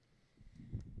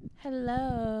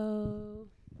Hello.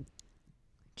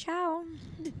 Ciao.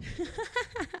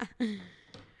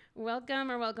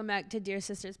 Welcome back to Dear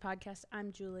Sisters Podcast.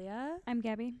 I'm Julia, I'm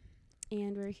Gabby.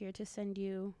 and we're here to send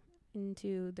you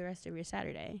into the rest of your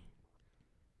Saturday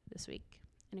this week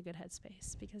in a good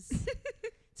headspace because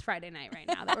it's Friday night right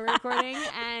now that we're recording,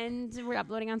 and we're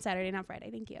uploading on Saturday, not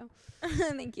Friday. Thank you.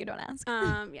 Thank you. Don't ask.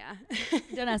 Yeah.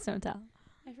 Don't ask, don't tell.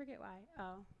 I forget why.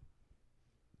 Oh.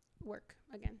 Work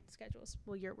again. Schedules.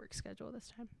 Well, your work schedule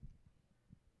this time.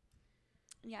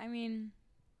 Yeah, I mean,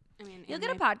 you'll and get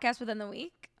a podcast within the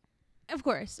week. Of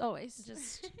course, always.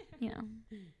 Just, you know.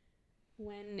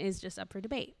 When is just up for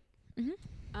debate.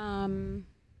 Mm-hmm.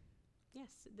 Yes,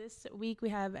 this week we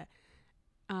have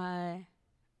are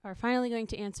finally going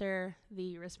to answer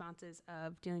the responses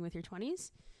of dealing with your 20s.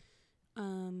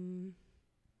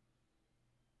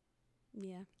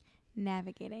 Yeah.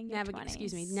 Navigating your 20s.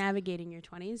 Excuse me, navigating your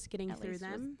 20s, getting At through least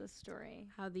them. was the story.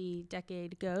 How the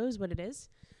decade goes, what it is.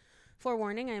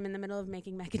 Forewarning, I am in the middle of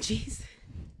making mac and cheese.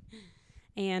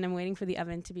 And I'm waiting for the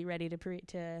oven to be ready to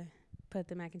put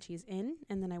the mac and cheese in,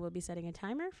 and then I will be setting a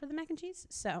timer for the mac and cheese.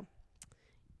 So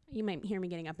you might hear me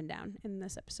getting up and down in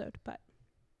this episode, but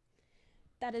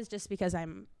that is just because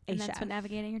I'm a And chef. that's what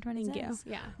navigating your 20s Thank you. is.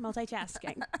 Yeah,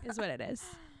 multitasking is what it is.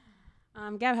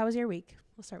 Gab, how was your week?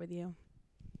 We'll start with you.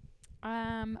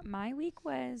 My week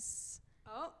was...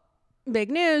 Oh, big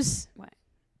news. What?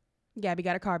 Gabby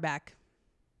got a car back.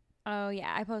 Oh,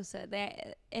 yeah, I posted.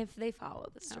 If they follow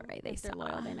the story, they if they're saw.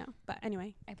 loyal, they know. But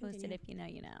anyway, I posted continue. if you know,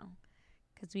 you know.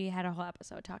 Because we had a whole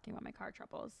episode talking about my car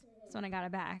troubles. So when I got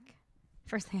it back,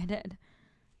 first thing I did,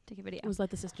 take a video. Was let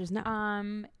the sisters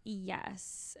know.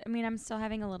 Yes. I mean, I'm still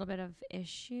having a little bit of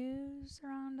issues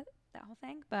around that whole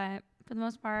thing, but for the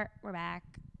most part, we're back.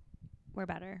 We're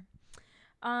better.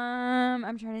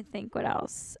 I'm trying to think what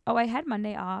else. Oh, I had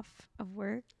Monday off of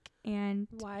work, and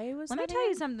Why was let me that tell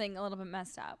you in? something a little bit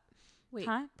messed up. Wait,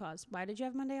 Huh? pause. Why did you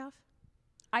have Monday off?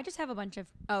 I just have a bunch of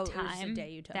Oh, it was a time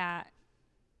day you took. that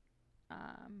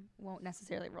won't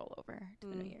necessarily roll over to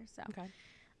the new year. So Okay.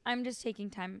 I'm just taking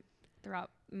time throughout,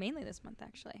 mainly this month,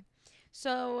 actually.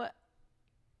 So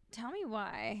tell me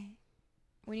why,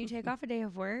 when you take off a day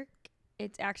of work,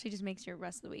 it actually just makes your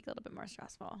rest of the week a little bit more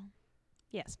stressful.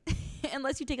 Yes.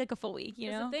 Unless you take like a full week, you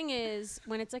know? The thing is,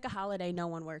 when it's like a holiday, no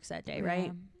one works that day,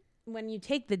 right? When you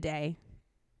take the day,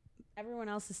 everyone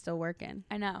else is still working.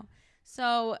 I know.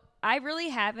 So I really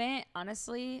haven't,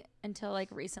 honestly, until like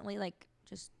recently, like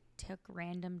just took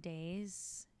random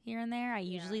days here and there. I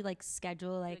usually like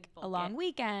schedule like a bulk long it.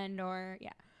 weekend or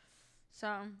So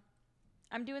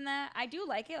I'm doing that. I do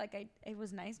like it. Like it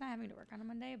was nice not having to work on a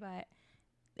Monday, but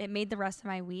it made the rest of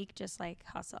my week just like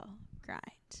hustle, grind,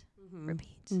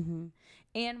 repeat. Mm-hmm.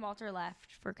 And Walter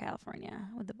left for California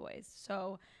with the boys.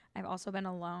 So I've also been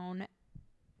alone.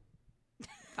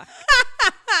 Fuck.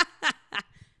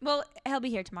 Well, he'll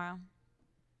be here tomorrow.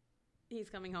 He's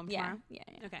coming home tomorrow? Yeah.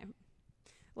 Okay.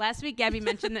 Last week, Gabby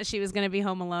mentioned that she was going to be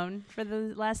home alone for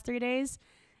the last 3 days.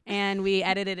 And we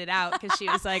edited it out because she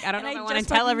was like, I don't know if I want to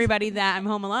tell everybody that I'm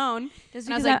home alone. Just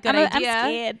And I was because like, good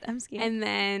idea. I'm scared. And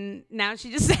then now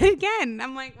she just said it again.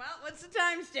 I'm like, well, what's the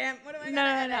timestamp? What am I going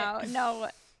to edit? No.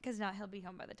 Because now he'll be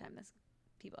home by the time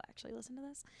people actually listen to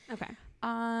this. Okay.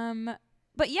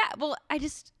 But yeah, well, I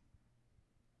just,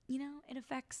 it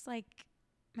affects like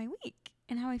my week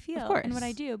and how I feel and what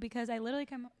I do, because I literally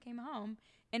came home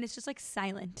and it's just like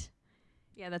silent.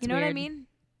 Yeah, that's you know weird. what I mean?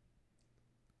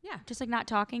 Yeah. Just like not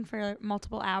talking for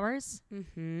multiple hours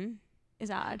Mm-hmm. is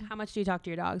odd. How much do you talk to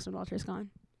your dogs when Walter's gone?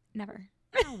 Never.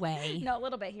 No way. No, a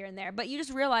little bit here and there, but you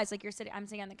just realize like I'm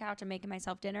sitting on the couch and making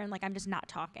myself dinner, and like I'm just not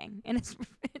talking, and it's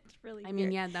really. I mean,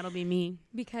 weird yeah, that'll be me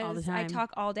because all the I time.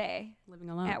 talk all day living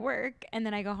alone at work, and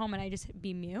then I go home and I just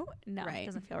be mute. No, Right. it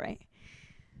doesn't feel right.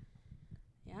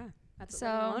 Yeah, that's So-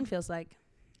 what living alone feels like.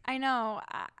 I know.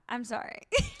 I'm sorry.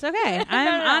 It's okay.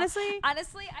 I'm No. honestly.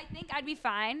 Honestly, I think I'd be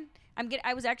fine.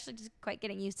 I was actually just quite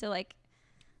getting used to like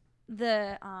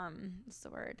the what's the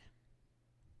word?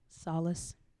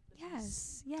 Solace.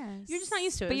 Yes. You're just not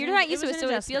used to it. But It you're was not an- used to was it, an so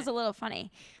it adjustment. feels a little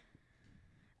funny.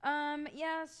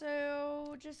 Yeah,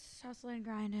 so just hustling,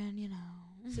 grinding,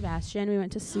 Sebastian. We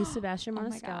went to see Sebastian Oh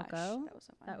my gosh, Maniscalco. that was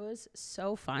so fun. That was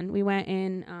so fun. We went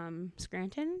in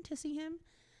Scranton to see him,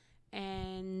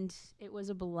 and it was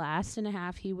a blast and a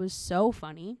half. He was so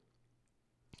funny.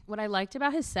 What I liked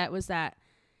about his set was that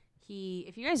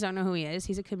if you guys don't know who he is,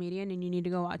 he's a comedian, and you need to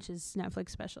go watch his Netflix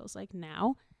specials like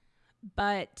now.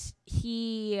 But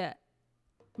he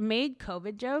made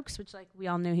COVID jokes, which like we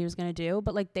all knew he was going to do,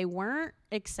 but like they weren't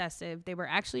excessive. They were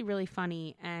actually really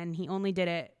funny, and he only did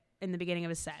it in the beginning of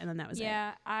his set, and then that was it.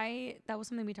 that was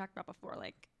something we talked about before.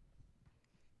 Like,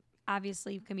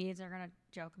 obviously comedians are going to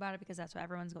joke about it because that's what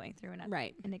everyone's going through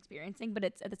and experiencing. But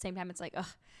it's at the same time, it's like, ugh,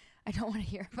 I don't want to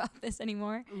hear about this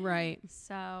anymore. Right.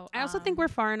 So I also think we're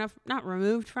far enough, not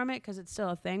removed from it because it's still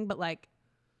a thing, but like,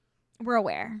 we're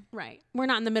aware. Right. We're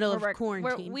not in the middle of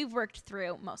quarantine. We've worked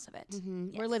through most of it. Mm-hmm.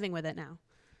 Yes. We're living with it now.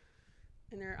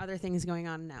 And there are other things going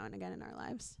on now and again in our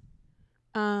lives.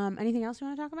 Anything else you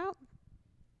want to talk about?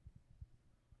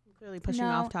 I'm clearly pushing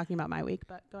off talking about my week,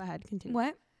 but go ahead, continue.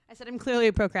 What? I said I'm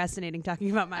clearly procrastinating talking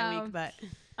about my week, but do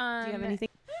you have anything?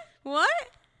 What?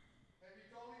 Have you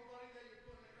told anybody that you're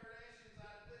putting the Kardashians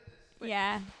out of business?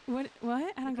 Yeah.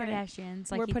 What? I don't get it.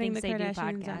 Kardashians. Like We're he putting thinks the they do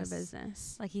Kardashians out of podcasts.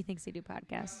 business. Like he thinks they do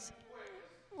podcasts.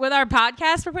 With our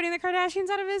podcast, we're putting the Kardashians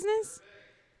out of business?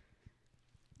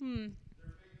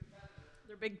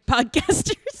 They're big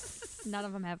podcasters. None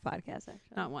of them have podcasts,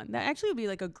 actually. Not one. That actually would be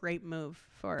like a great move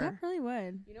for... That really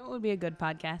would. You know what would be a good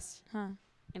podcast Huh.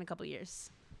 in a couple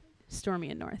years? Stormy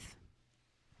and North.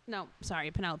 No, sorry,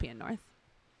 Penelope and North.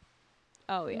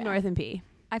 Oh, yeah. North and P.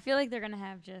 I feel like they're going to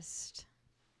have just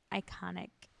iconic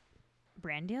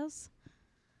brand deals.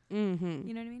 Mm-hmm.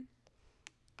 You know what I mean?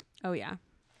 Oh, yeah.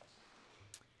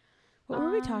 What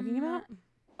were we talking about?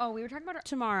 Oh, we were talking about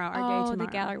Tomorrow, our day tomorrow. the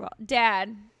gallery wall.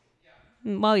 Dad,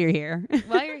 While you're here.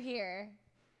 while you're here,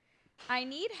 I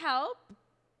need help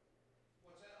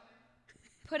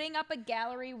putting up a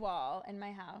gallery wall in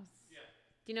my house.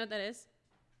 Do you know what that is?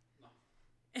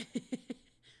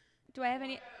 Do I have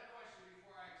any?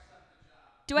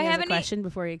 Do He I has have a any? question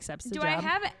before he accepts the Do job. I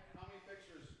have?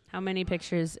 How many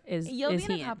pictures is You'll is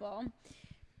be in he a couple.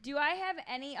 Do I have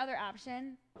any other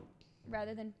option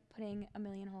rather than putting a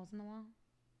million holes in the wall?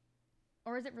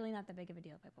 Or is it really not that big of a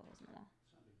deal if I put holes in the wall?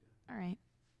 All right.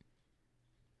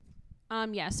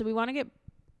 Yeah, so we want to get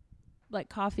like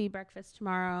coffee, breakfast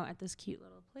tomorrow at this cute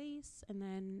little place, and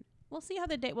then we'll see how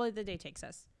the day takes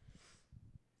us.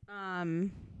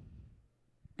 Anything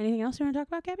else you want to talk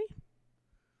about, Gabby?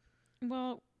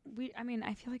 Well,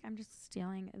 I feel like I'm just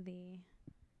stealing the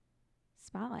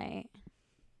spotlight.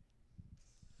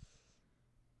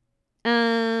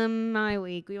 My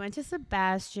week. We went to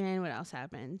Sebastian. What else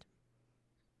happened?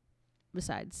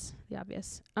 Besides the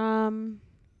obvious. Trying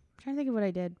to think of what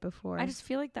I did before. I just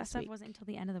feel like that this stuff week. wasn't until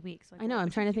the end of the week. So I know. I'm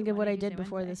trying to think of what I did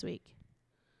before this week.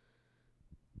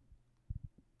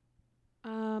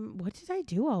 What did I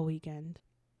do all weekend?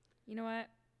 You know what?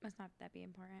 Must not that be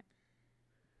important.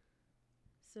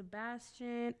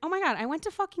 Sebastian. Oh my God, I went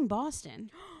to fucking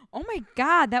Boston. Oh my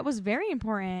God, that was very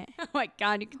important. Oh my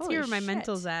God, you can Holy see where my shit.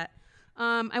 mental's at.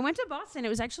 I went to Boston. It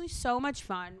was actually so much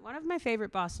fun. One of my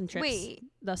favorite Boston trips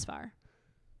thus far.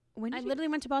 When I did you? literally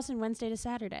went to Boston Wednesday to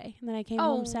Saturday, and then I came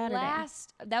home Saturday.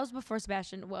 That was before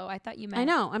Sebastian. Whoa, I thought you meant. I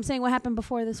know. I'm saying what happened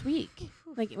before this week,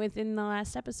 like within the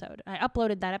last episode. I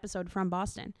uploaded that episode from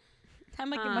Boston. I'm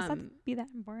like, it must not be that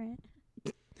important.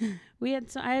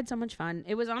 I had so much fun.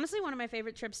 It was honestly one of my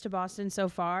favorite trips to Boston so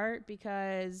far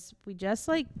because we just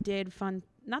like did fun.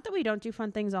 Not that we don't do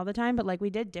fun things all the time, but like we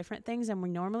did different things than we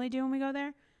normally do when we go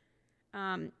there.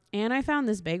 And I found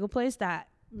this bagel place that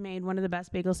made one of the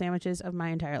best bagel sandwiches of my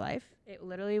entire life. It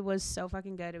literally was so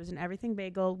fucking good. It was an everything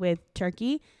bagel with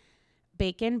turkey,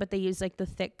 bacon, but they used like the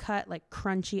thick cut, like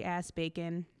crunchy ass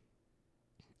bacon.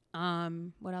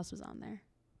 What else was on there?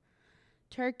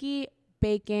 Turkey,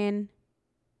 bacon,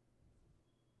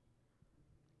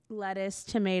 lettuce,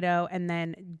 tomato, and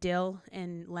then dill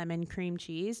and lemon cream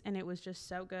cheese. And it was just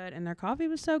so good. And their coffee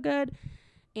was so good.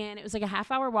 And it was like a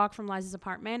half-hour walk from Liza's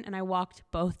apartment. And I walked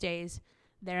both days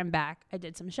there and back. I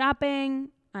did some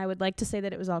shopping. I would like to say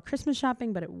that it was all Christmas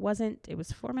shopping, but it wasn't. It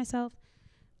was for myself.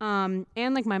 And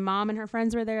like my mom and her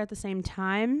friends were there at the same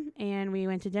time. And we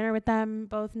went to dinner with them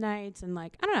both nights. And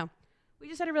like, I don't know. We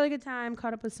just had a really good time.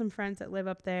 Caught up with some friends that live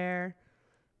up there.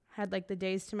 Had like the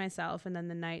days to myself, and then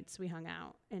the nights we hung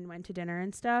out and went to dinner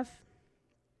and stuff.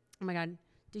 Oh my God.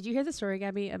 Did you hear the story,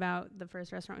 Gabby, about the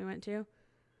first restaurant we went to?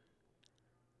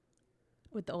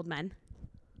 With the old men?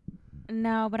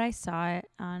 No, but I saw it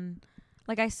on,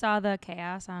 like I saw the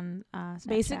chaos on Snapchat.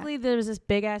 Basically, there was this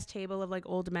big ass table of like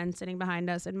old men sitting behind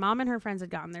us, and Mom and her friends had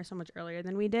gotten there so much earlier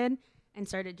than we did and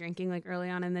started drinking like early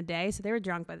on in the day. So they were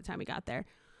drunk by the time we got there.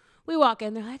 We walk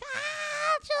in, they're like,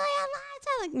 Julia,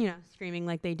 like, you know, screaming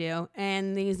like they do.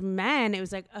 And these men, it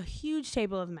was like a huge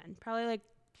table of men, probably like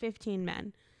 15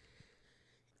 men.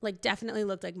 Like definitely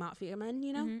looked like mafia men,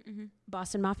 you know,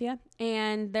 Boston Mafia.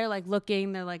 And they're like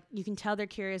looking, they're like, you can tell they're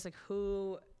curious, like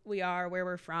who we are, where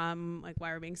we're from, like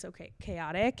why we're being so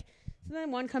chaotic. So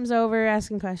then one comes over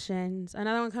asking questions.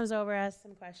 Another one comes over, asks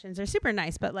some questions. They're super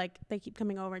nice, but like they keep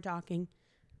coming over and talking.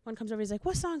 One comes over, he's like,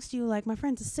 what songs do you like? My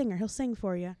friend's a singer. He'll sing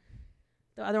for you.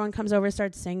 The other one comes over,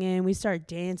 starts singing. We start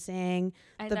dancing.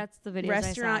 The that's the video.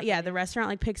 Restaurant, the restaurant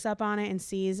like picks up on it and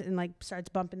sees and like starts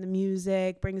bumping the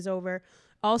music, brings over.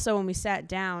 Also, when we sat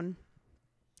down,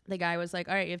 the guy was like,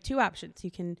 all right, you have 2 options. You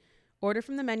can order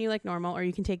from the menu like normal, or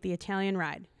you can take the Italian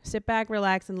ride. Sit back,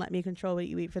 relax, and let me control what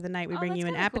you eat for the night. We bring you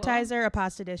an appetizer, a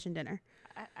pasta dish, and dinner.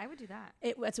 I would do that.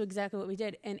 That's exactly what we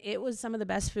did. And it was some of the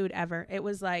best food ever. It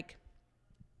was like,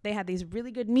 they had these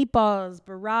really good meatballs,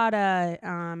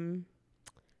 burrata,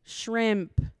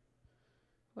 shrimp.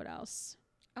 What else?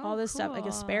 All this stuff, like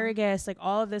asparagus, like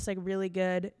all of this, like really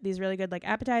good, like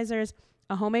appetizers,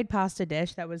 a homemade pasta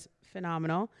dish that was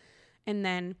phenomenal. And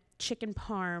then chicken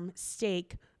parm,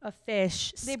 steak, a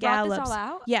fish, They scallops. brought this all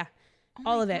out? Yeah, Oh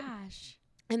all my of it. gosh.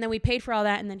 And then we paid for all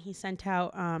that, and then he sent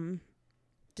out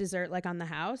dessert like on the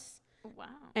house. Wow.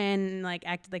 And like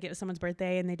acted like it was someone's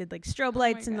birthday, and they did like strobe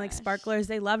lights and like sparklers.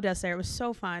 They loved us there. It was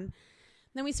so fun.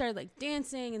 Then we started like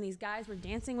dancing, and these guys were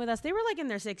dancing with us. They were like in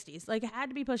their 60s, like had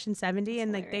to be pushing 70. That's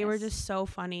and like they were hilarious. just so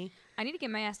funny. I need to get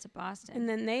my ass to Boston. And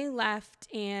then they left,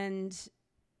 and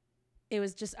it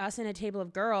was just us and a table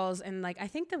of girls. And like I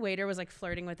think the waiter was like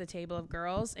flirting with the table of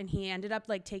girls, and he ended up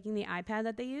like taking the iPad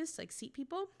that they used to like seat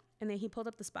people, and then he pulled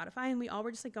up the Spotify, and we all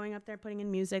were just like going up there putting in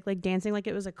music, like dancing like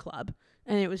it was a club.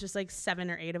 And it was just like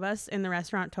 7 or 8 of us in the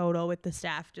restaurant total with the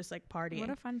staff just like partying. What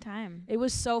a fun time. It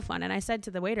was so fun. And I said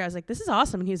to the waiter, I was like, this is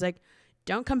awesome. And he was like,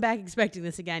 don't come back expecting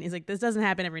this again. He's like, this doesn't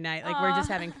happen every night. Like, we're just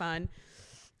having fun.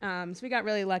 So we got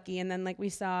really lucky. And then like we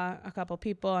saw a couple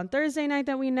people on Thursday night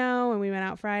that we know, and we went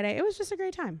out Friday. It was just a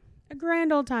great time. A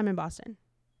grand old time in Boston.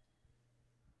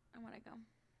 I want to go.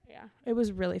 Yeah. It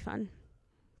was really fun.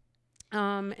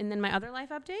 And then my other life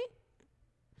update.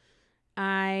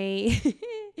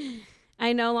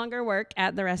 I no longer work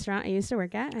at the restaurant I used to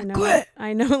work at.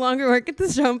 I no longer work at the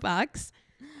Stonefox.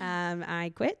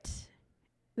 I quit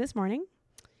this morning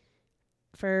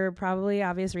for probably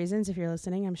obvious reasons. If you're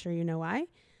listening, I'm sure you know why.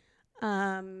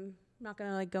 I'm not going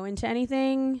to like go into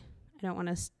anything. I don't want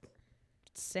to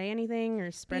say anything or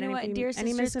spread anything. What Dear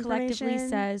any Sisters collectively misinformation.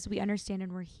 says, we understand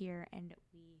and we're here and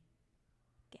we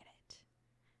get it.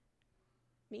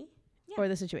 Me? Yeah. Or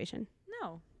the situation?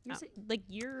 No. Oh.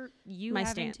 You My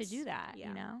having stance. to do that, Yeah.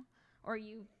 you know? Or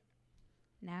you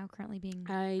now currently being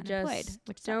I unemployed, just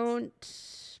which sucks. don't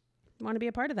want to be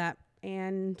a part of that.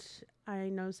 And I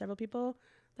know several people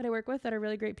that I work with that are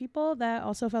really great people that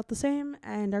also felt the same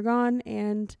and are gone.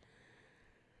 And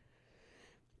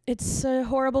it's a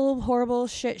horrible, horrible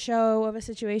shit show of a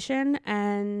situation,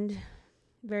 and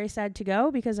very sad to go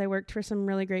because I worked for some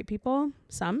really great people.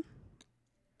 Some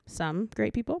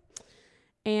great people.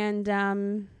 And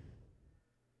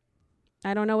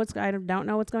I don't know what's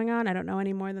going on. I don't know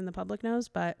any more than the public knows,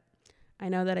 but I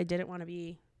know that I didn't want to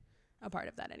be a part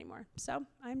of that anymore. So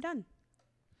I'm done.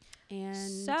 And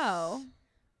so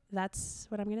that's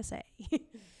what I'm going to say. I'm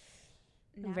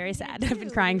now very what are you sad. gonna I've been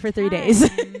do crying with for your 3 days.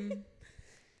 time?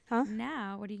 Huh?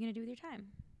 Now, what are you going to do with your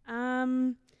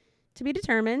time? To be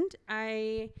determined.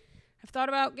 I have thought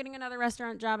about getting another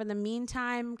restaurant job in the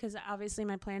meantime, because obviously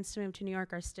my plans to move to New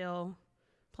York are still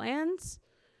plans.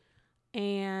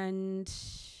 And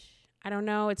I don't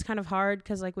know. It's kind of hard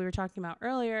because like we were talking about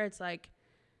earlier, it's like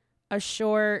a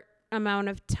short amount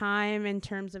of time in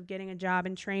terms of getting a job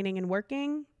and training and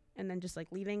working, and then just like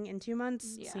leaving in 2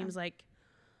 months. Yeah. Seems like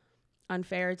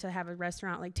unfair to have a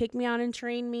restaurant like take me on and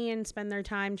train me and spend their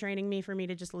time training me for me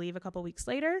to just leave a couple weeks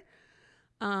later.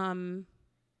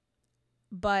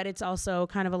 But it's also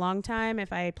kind of a long time.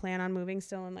 If I plan on moving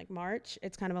still in like March,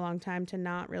 it's kind of a long time to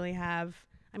not really have,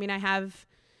 I mean, I have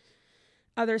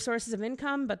other sources of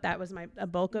income, but that was a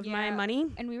bulk of my money.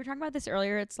 And we were talking about this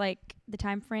earlier. It's like the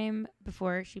time frame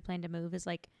before she planned to move is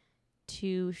like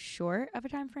too short of a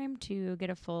time frame to get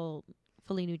a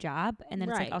fully new job, and then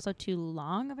it's like Right. also too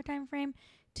long of a time frame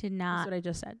to That's not what I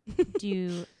just said.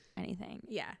 do anything.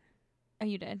 Yeah. Oh,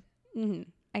 you did. Mm-hmm.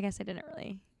 I guess I didn't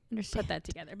really understand Put that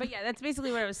together. But yeah, that's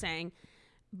basically what I was saying.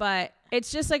 But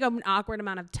it's just like an awkward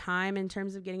amount of time in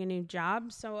terms of getting a new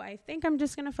job. So I think I'm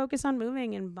just going to focus on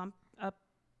moving and bump up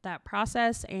that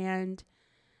process. And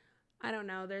I don't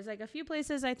know. There's like a few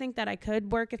places I think that I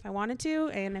could work if I wanted to.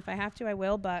 And if I have to, I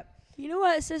will. But You know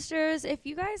what, sisters? If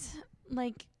you guys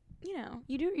like, you know,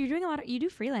 you do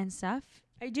freelance stuff,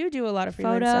 I do a lot of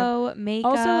freelance stuff. photo,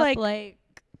 makeup, Also, like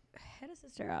hit a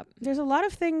sister up. There's a lot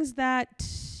of things that,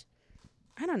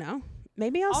 I don't know.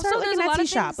 Maybe I'll Also, start like there's an a lot Etsy of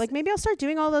shop. things- Like maybe I'll start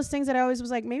doing all those things that I always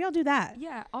was like, maybe I'll do that.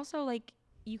 Yeah. Also, like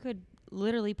you could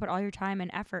literally put all your time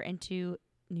and effort into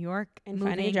New York And moving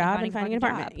finding a job and a finding an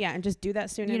fucking apartment. job. Yeah, and just do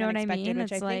that soon You and know what I unexpected, mean?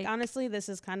 which I It's think like- honestly this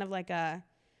is kind of like a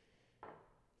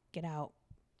get out.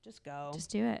 Just go.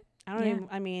 Just do it. I don't yeah. even,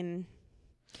 I mean,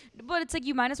 But it's like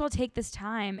you might as well take this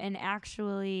time and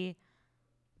actually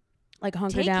Like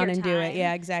hunker Take down your and do it. time.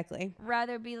 Yeah, exactly.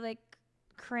 rather be like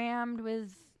crammed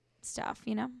with stuff,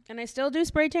 you know? And I still do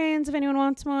spray tans if anyone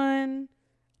wants one.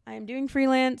 I am doing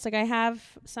freelance. Like I have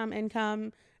some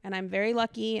income and I'm very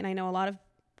lucky. And I know a lot of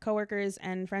coworkers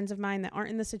and friends of mine that aren't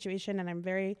in this situation. And I'm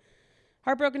very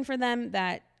heartbroken for them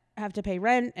that have to pay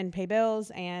rent and pay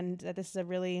bills. And that this is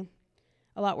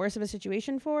a lot worse of a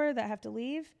situation for that have to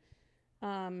leave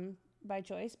by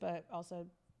choice, but also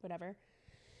whatever.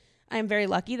 I'm very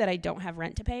lucky that I don't have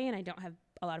rent to pay and I don't have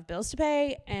a lot of bills to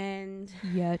pay. And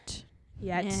Yet.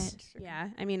 yeah.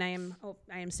 I mean, I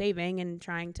am saving and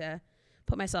trying to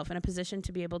put myself in a position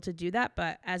to be able to do that.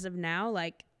 But as of now,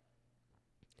 like,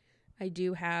 I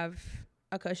do have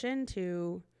a cushion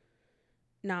to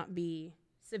not be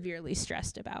severely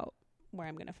stressed about where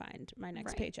I'm going to find my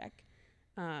next Right. paycheck.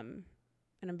 And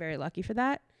I'm very lucky for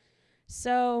that.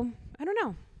 So I don't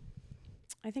know.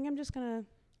 I think I'm just going to,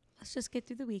 Let's just get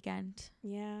through the weekend.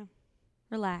 yeah.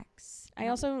 Relax. I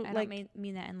also, I like- don't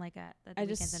mean that in like that the I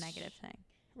weekend's a just- negative thing.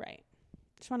 Right.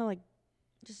 Just want to like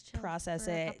Just chill process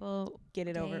for a it, couple get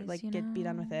it over, days, like you be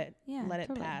done with know? it, Yeah, let it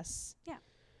totally. pass. Yeah.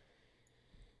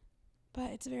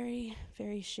 But it's a very,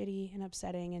 very shitty and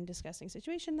upsetting and disgusting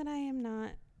situation that I am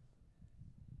not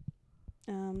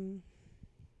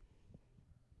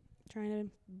trying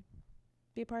to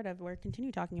be a part of or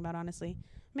continue talking about, honestly.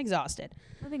 I'm exhausted.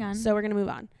 Moving on. So we're going to move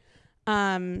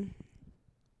on.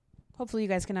 Hopefully you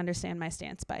guys can understand my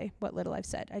stance by what little I've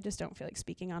said. I just don't feel like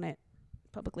speaking on it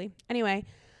publicly. Anyway,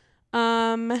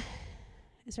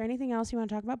 is there anything else you want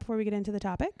to talk about before we get into the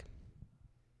topic?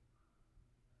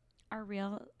 Our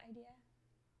real idea.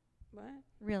 What?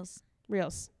 Reels.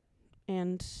 Reels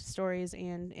and stories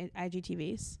and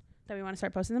IGTVs that we want to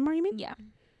start posting them more, you mean? Yeah.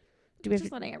 Do we have Just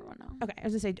to, letting everyone know. okay, I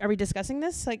was going to say, are we discussing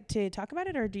this like to talk about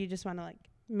it, or do you just want to like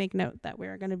make note that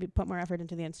we're going to put more effort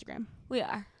into the Instagram? We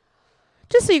are.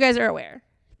 Just so you guys are aware.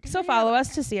 So Yeah. follow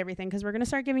us to see everything, because we're going to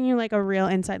start giving you like a real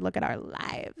inside look at our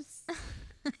lives.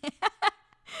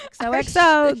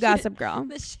 XOXO, Gossip Girl.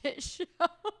 The shit show.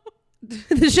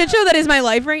 The shit show that is my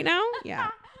life right now. Yeah.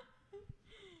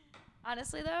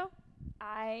 Honestly though,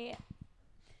 I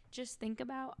just think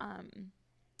about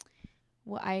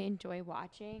what I enjoy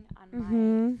watching on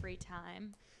Mhm. my free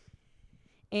time.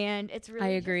 And it's really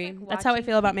I just, agree. like, That's how I watching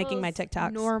feel about making my people's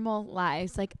TikToks. Normal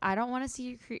lives. Like I don't want to see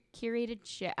your curated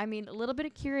shit. I mean, a little bit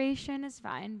of curation is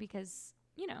fine because,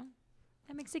 you know,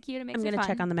 that makes it cute. It makes I'm it going to fun.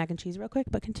 check on the mac and cheese real quick,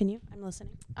 but continue. I'm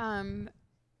listening.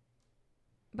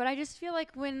 But I just feel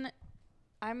like when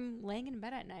I'm laying in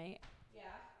bed at night,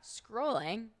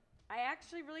 scrolling, I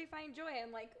actually really find joy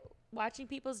in like watching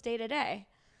people's day to day.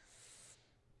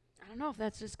 I don't know if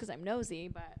that's just because I'm nosy,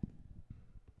 but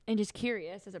and just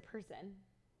curious as a person.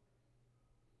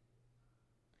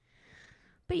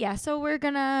 But yeah, so we're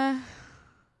gonna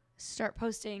start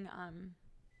posting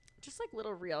just like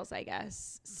little reels, I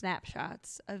guess,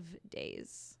 snapshots of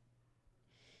days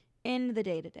in the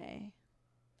day to day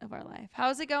of our life.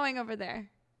 How's it going over there?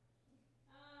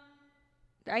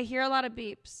 I hear a lot of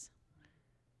beeps.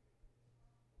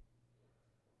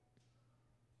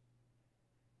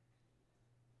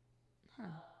 Huh.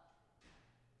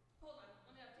 Hold on.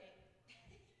 Let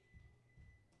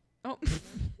me update. Oh.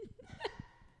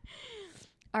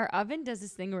 Our oven does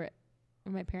this thing where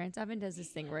or my parents' oven does this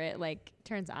thing where it like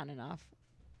turns on and off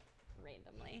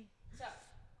randomly. So,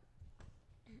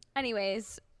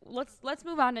 Anyways, let's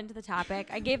move on into the topic.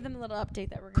 I gave them a little update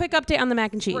that we're quick update on the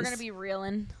mac and cheese. We're gonna be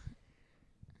reeling.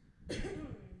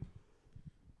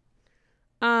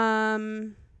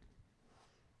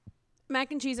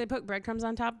 Mac and cheese, I put breadcrumbs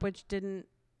on top, which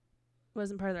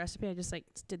wasn't part of the recipe. I just like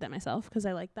did that myself because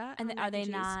I like that. And on are mac they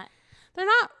cheese. not? They're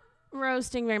not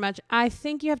roasting very much. I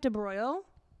think you have to broil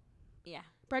Yeah.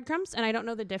 breadcrumbs, and I don't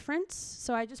know the difference,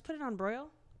 so I just put it on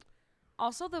broil.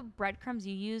 Also, the breadcrumbs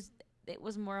you used, it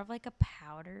was more of like a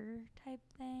powder type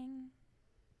thing.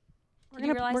 Did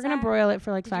you realize We're gonna that? broil it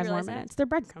for like Did you 5 more realize that? minutes. They're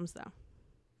breadcrumbs though.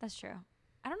 That's true.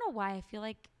 I don't know why. I feel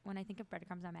like when I think of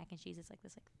breadcrumbs on mac and cheese, it's like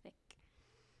this like thick.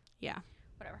 Yeah.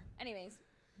 Whatever. Anyways.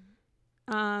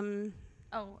 Oh,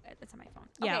 It's on my phone.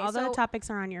 yeah. Okay, All the so topics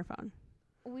are on your phone.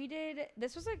 we did.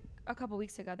 This was like a couple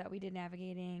weeks ago that we did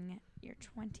navigating your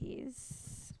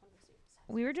 20s.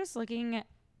 We were just looking,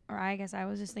 or I guess I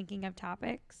was just thinking of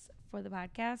topics for the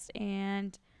podcast,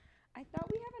 and I thought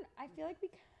I feel like we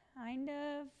kind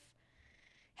of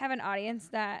have an audience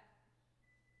that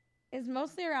is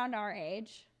mostly around our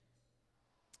age.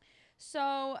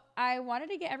 So I wanted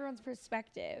to get everyone's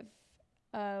perspective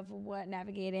of what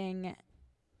navigating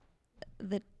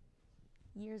the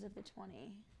years of the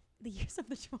 20. The years of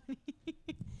the 20.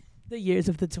 The years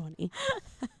of the 20.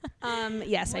 Yes, I Well,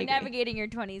 agree. navigating your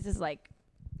 20s is like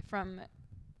from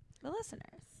the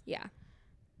listeners. Yeah.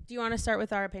 Do you want to start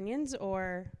with our opinions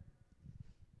or?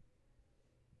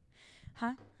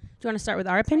 Huh? Do you want to start with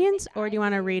our opinions think or do you I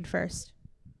want to gave- read first?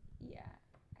 Yeah,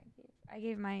 I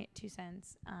gave my 2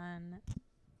 cents on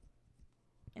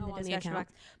in Oh, the on the discussion account.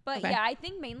 box. But Okay. yeah, I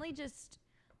think mainly just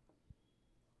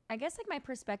I guess like my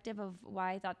perspective of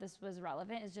why I thought this was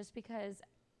relevant is just because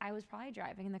I was probably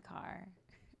driving in the car.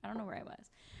 I don't know where I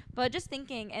was. But just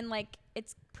thinking and like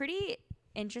it's pretty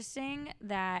interesting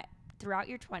that throughout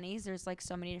your 20s there's like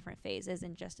so many different phases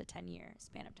in just a 10-year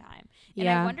span of time. And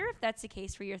I Yeah. wonder if that's the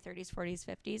case for your 30s, 40s,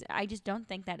 50s. I just don't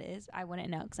think that is. I wouldn't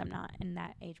know cuz I'm not in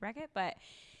that age bracket, but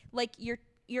like your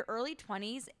early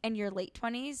 20s and your late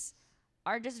 20s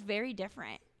are just very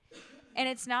different. And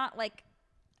it's not like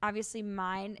obviously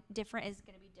mine different is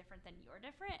going to be different than your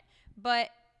different, but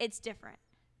it's different.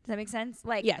 Does that make sense?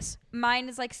 Like Yes. mine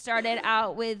is like started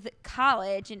out with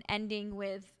college and ending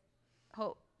with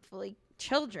hopefully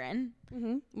children,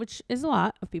 Which is a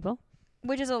lot of people.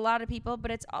 which is a lot of people, but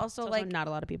it's also It's also like not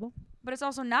a lot of people. but it's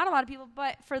also not a lot of people.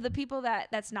 But for the people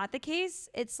that's not the case,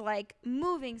 it's like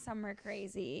moving somewhere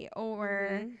crazy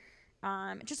or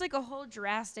just like a whole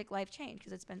drastic life change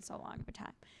because it's been so long of a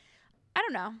time. I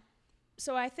don't know.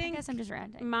 So I I think guess I'm just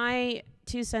ranting. my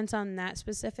 2 cents on that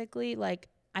specifically, like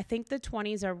I think the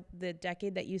 20s are the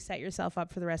decade that you set yourself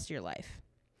up for the rest of your life.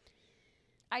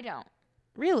 I don't.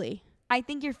 Really? I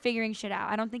think you're figuring shit out.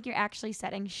 I don't think you're actually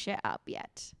setting shit up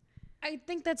yet. I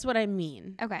think that's what I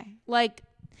mean. Okay. Like,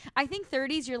 I think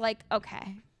 30s you're like,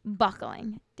 okay,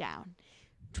 buckling down.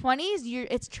 20s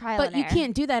it's trial but and you error.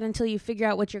 can't do that until you figure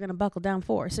out what you're going to buckle down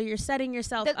for. So you're setting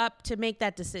yourself The- up to make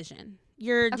that decision.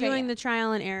 You're Okay, doing yeah. the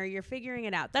trial and error. You're figuring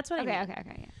it out. That's what I mean.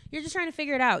 Okay, yeah. You're just trying to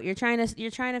figure it out. You're trying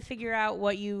to figure out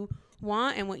what you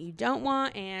want and what you don't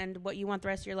want and what you want the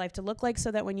rest of your life to look like so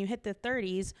that when you hit the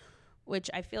 30s, which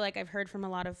I feel like I've heard from a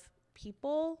lot of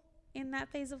people in that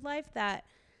phase of life, that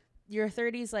your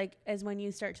 30s like is when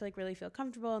you start to like really feel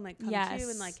comfortable and like come to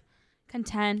and like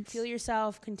content, feel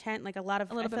yourself content. Like a little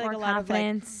bit feel more like a lot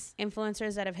confidence. of like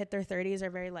influencers that have hit their 30s are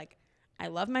very like, I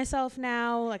love myself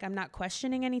now. Like I'm not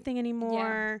questioning anything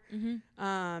anymore.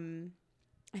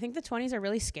 I think the 20s are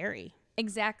really scary.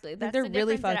 Exactly. Like, That's they're the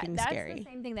really difference fucking that's scary. the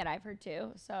same thing that I've heard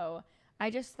too. So I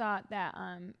just thought that,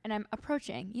 and I'm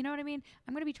approaching. You know what I mean?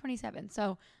 I'm gonna be 27,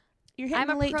 so You're hitting I'm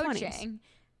the late 20s. approaching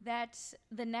that's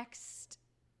the next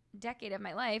decade of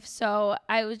my life. So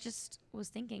I was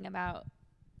thinking about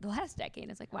the last decade.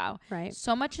 It's like, wow, Right.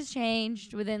 so much has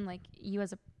changed within like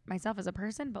myself as a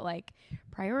person, but like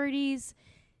priorities,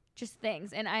 just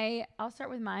things. And I'll start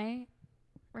with my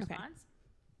response.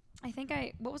 I think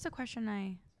what was the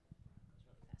question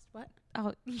What?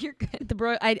 oh, you're good.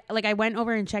 I went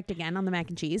over and checked again on the mac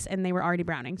and cheese and they were already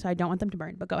browning, so I don't want them to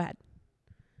burn, but go ahead.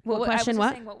 What I was question, just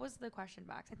what? saying, what was the question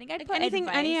box? I think I'd Like put anything,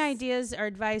 any advice. ideas or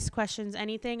advice, questions,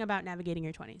 anything about navigating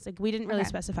your 20s. Like we didn't really Okay.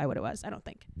 specify what it was, I don't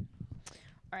think.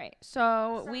 All right.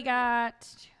 So we got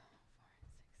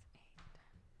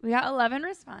 11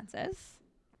 responses,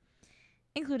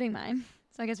 including mine.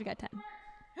 So I guess we got 10.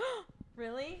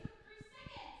 Really?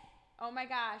 Oh my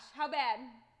gosh. How bad?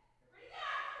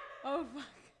 Oh fuck.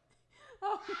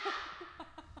 Oh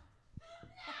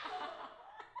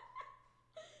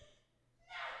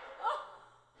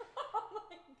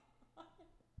my God. Oh my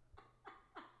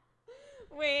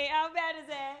God. Wait, how bad is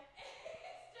it?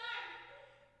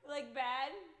 Like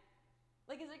bad?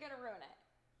 Like, is it gonna ruin it?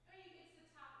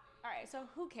 All right, so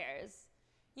who cares?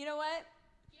 You know what?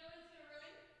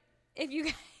 If you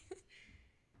guys,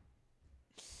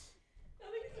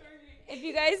 if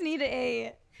you guys need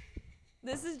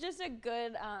this is just a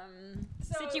good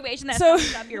situation that so-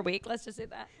 sums up your week. Let's just say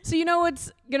that. So you know what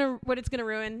it's gonna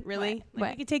ruin, really? What?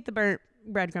 Like you could take the burnt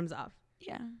breadcrumbs off.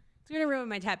 Yeah. It's gonna ruin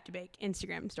my tap to bake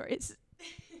Instagram stories.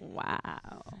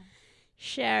 Wow.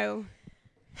 Show.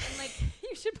 And like,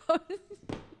 you should post.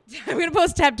 I'm gonna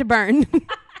post tap to burn.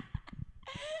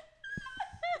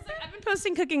 I've been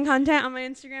posting cooking content on my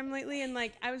Instagram lately, and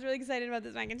like I was really excited about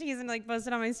this mac and cheese, and like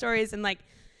posted on my stories, and like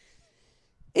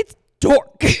it's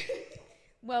dork.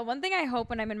 Well, one thing I hope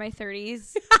when I'm in my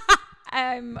 30s,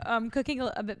 I'm cooking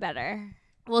a bit better.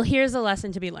 Well, here's a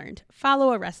lesson to be learned: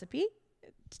 follow a recipe.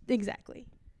 Exactly.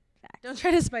 Don't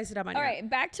try to spice it up on All your right,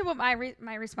 back to what my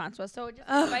response was. So, just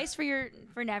advice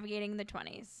for navigating the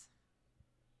 20s.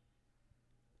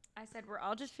 I said we're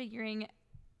all just figuring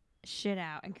shit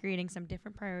out and creating some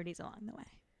different priorities along the way.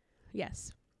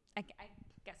 Yes. I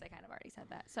guess I kind of already said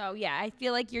that. So yeah, I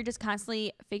feel like you're just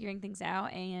constantly figuring things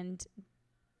out and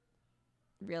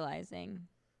realizing.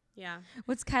 Yeah.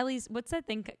 What's that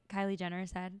thing Kylie Jenner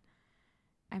said?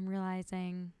 I'm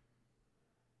realizing.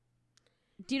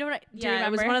 Do you know what? Do you Yeah, remember?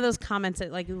 it was one of those comments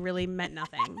that like really meant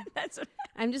nothing. That's what.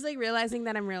 I'm just like realizing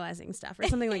that I'm realizing stuff or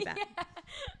something like that.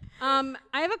 Yeah.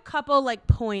 I have a couple like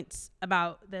points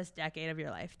about this decade of your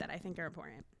life that I think are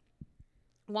important.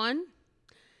 One,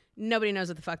 nobody knows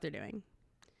what the fuck they're doing.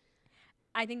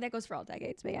 I think that goes for all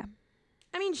decades, but yeah.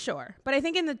 I mean, sure, but I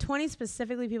think in the 20s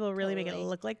specifically, people really make it Totally.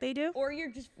 look like they do. Or you're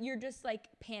just like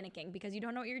panicking because you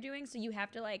don't know what you're doing, so you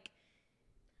have to like.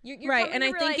 You're Right, coming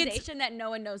and to I think it's- realization that no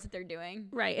one knows what they're doing.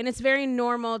 Right, and it's very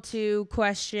normal to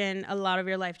question a lot of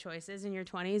your life choices in your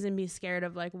 20s and be scared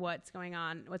of like what's going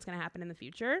on, what's going to happen in the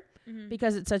future, Mm-hmm.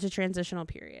 because it's such a transitional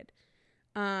period.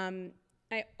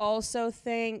 I also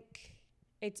think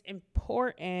it's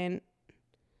important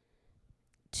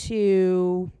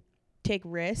to take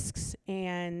risks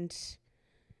and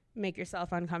make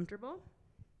yourself uncomfortable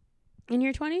in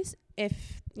your 20s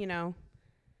if, you know,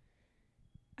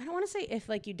 I don't want to say if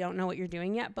like you don't know what you're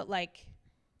doing yet, but like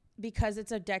because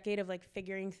it's a decade of like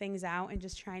figuring things out and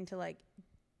just trying to like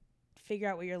figure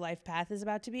out what your life path is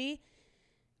about to be.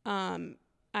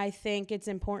 I think it's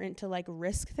important to like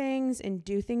risk things and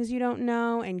do things you don't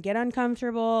know and get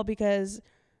uncomfortable because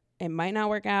it might not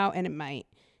work out and it might.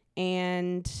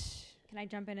 And Can I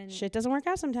jump in and shit doesn't work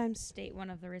out sometimes. state one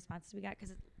of the responses we got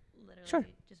because it literally Sure.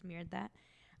 just mirrored that.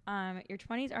 Your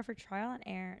 20s are for trial and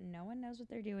error. No one knows what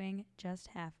they're doing. Just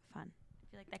have fun. I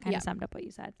feel like that kind Yeah. of summed up what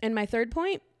you said. And my third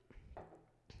point,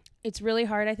 it's really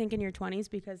hard, I think, in your 20s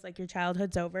because like your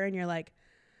childhood's over and you're like,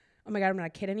 oh my God, I'm not a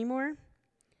kid anymore.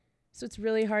 So it's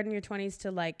really hard in your 20s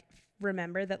to like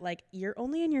remember that like you're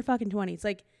only in your fucking 20s.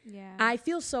 Like Yeah. I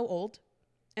feel so old.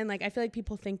 And like I feel like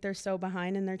people think they're so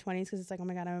behind in their 20s because it's like, oh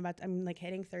my God, I'm like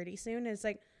hitting 30 soon. And it's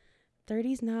like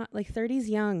 30's not like 30's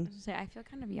young. I feel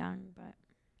kind of young, but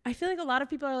I feel like a lot of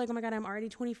people are like, oh my God, I'm already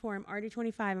 24. I'm already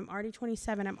 25. I'm already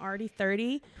 27. I'm already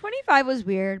 30. 25 was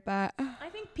weird, but I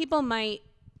think people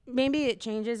maybe it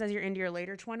changes as you're into your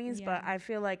later 20s, Yeah. but I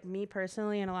feel like me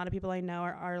personally and a lot of people I know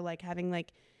are like having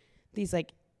like these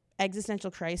like existential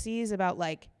crises about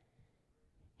like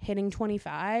hitting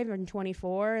 25 and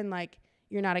 24 and like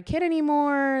you're not a kid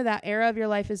anymore. That era of your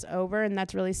life is over and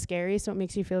that's really scary. So it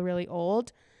makes you feel really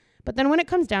old. But then when it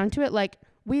comes down to it, like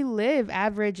we live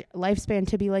average lifespan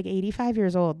to be like 85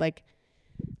 years old. Like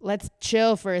let's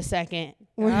chill for a second.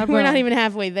 We're not willing. even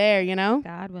halfway there, you know?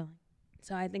 God willing.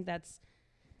 So I think that's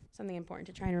something important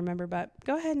to try and remember. But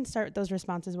go ahead and start those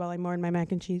responses while I mourn my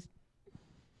mac and cheese.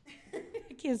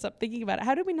 I can't stop thinking about it.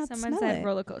 How did we not Someone smell said it?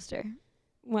 roller coaster.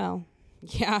 Well,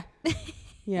 yeah.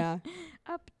 Yeah.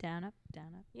 Up, down, up, down,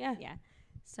 up. Yeah. Yeah.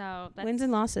 So that's Wins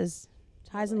and losses.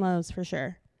 Highs and Totally. lows for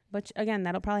sure. But again,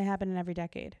 that'll probably happen in every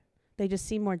decade. They just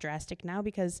seem more drastic now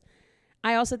because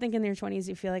I also think in your 20s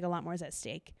you feel like a lot more is at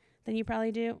stake than you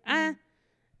probably do. I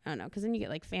don't know, because then you get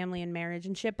like family and marriage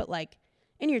and shit. But like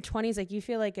in your 20s, like you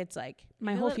feel like it's like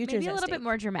my whole future is maybe at a little stake. bit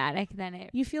more dramatic than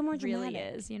it You feel more dramatic. really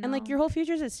is, you know. And like your whole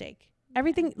future's at stake.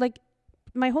 Everything, like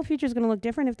my whole future is going to look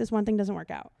different if this one thing doesn't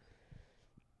work out.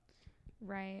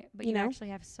 right, but you you know? actually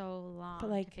have so long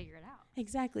like- to figure it out.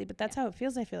 Exactly. But that's how it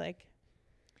feels, I feel like.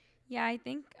 Yeah, I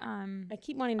think I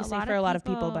keep wanting to A say lot for of a lot of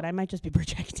people, people- but I might just be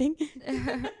projecting.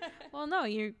 well, no,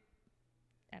 I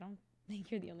don't think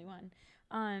you're the only one.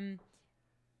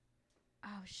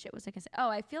 Oh shit, what was I gonna say? Oh,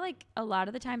 I feel like a lot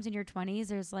of the times in your 20s,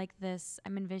 there's like this.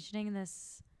 I'm envisioning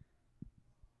this.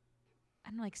 I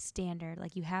don't know, like standard.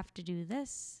 Like you have to do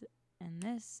this,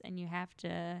 and you have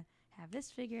to have this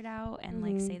figured out, and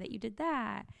like say that you did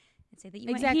that, and say that you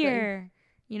Exactly. went here.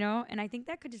 You know, and I think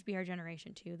that could just be our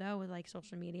generation too, though, with like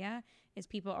social media, is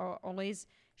people are always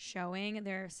showing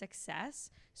their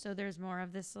success. So there's more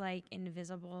of this like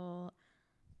invisible,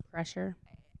 Pressure.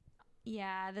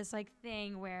 yeah, this like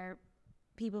thing where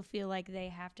people feel like they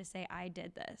have to say, I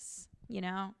did this, you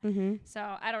know? Mm-hmm.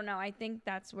 So I don't know. I think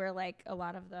that's where like a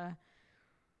lot of the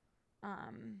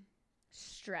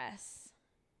stress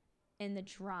and the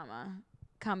drama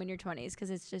come in your 20s, because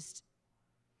it's just,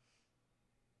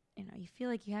 you know, you feel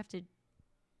like you have to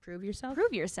Prove yourself.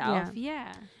 prove yourself.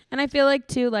 Yeah. And I feel like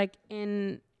too, like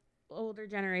in older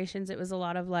generations, it was a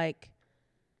lot of like,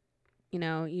 you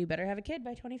know, you better have a kid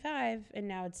by 25. And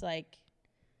now it's like,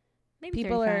 Maybe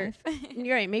people 35.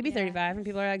 you're right, maybe Yeah. 35, and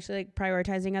people are actually like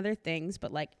prioritizing other things.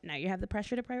 But like now you have the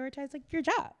pressure to prioritize like your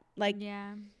job. Like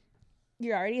yeah.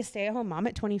 you're already a stay-at-home mom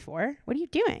at 24. What are you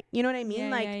doing? You know what I mean? Yeah,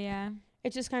 like yeah.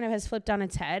 it just kind of has flipped on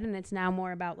its head, and it's now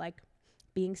more about like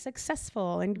being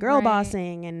successful and girl Right.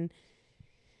 bossing and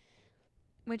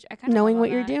Which I kind of knowing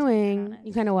what you're doing.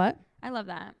 You kind of what? I love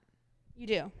that. You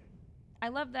do. I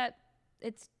love that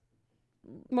it's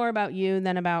More about you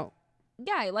than about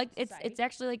yeah, I like it's Society.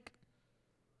 actually like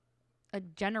a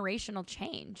generational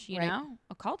change, you Right. know,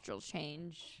 a cultural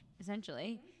change,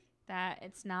 essentially, that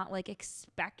it's not like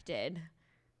expected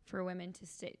for women to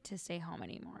stay home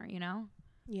anymore, you know?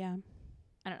 Yeah.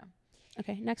 I don't know.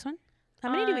 Okay, next one.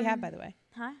 How many do we have, Um, by the way?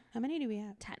 Huh? How many do we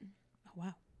have? 10. Oh,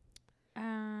 wow.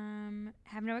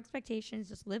 Have no expectations,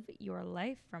 just live your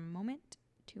life from moment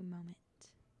to moment.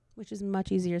 Which is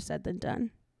much easier said than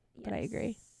done. But I agree.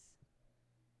 Yes.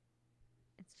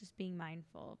 It's just being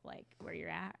mindful of like where you're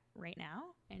at right now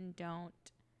and don't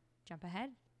jump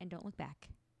ahead and don't look back.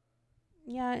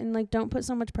 Yeah, and like don't put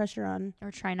so much pressure on.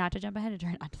 Or try not to jump ahead and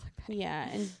try not to look back. Yeah,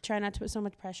 and try not to put so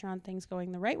much pressure on things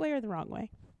going the right way or the wrong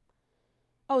way.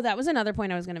 Oh, that was another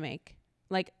point I was going to make.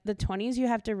 Like the 20s you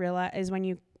have to realize is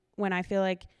when I feel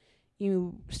like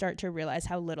you start to realize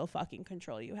how little fucking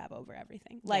control you have over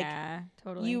everything. Like yeah,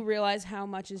 totally. you realize how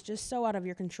much is just so out of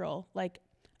your control. Like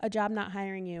a job not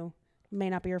hiring you may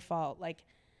not be your fault. Like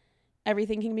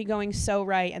everything can be going so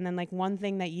right, and then like one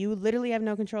thing that you literally have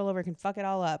no control over can fuck it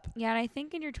all up. Yeah, and I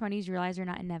think in your 20s you realize you're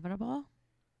not inevitable.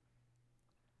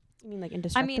 You mean like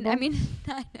indestructible? I mean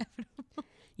not inevitable.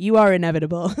 You are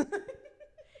inevitable.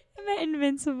 I meant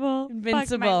invincible.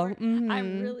 Invincible. Fuck, Mhm.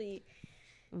 I'm really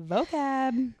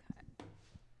vocab.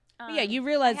 But yeah, you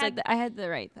realize like I had the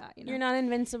right thought, you know. you're not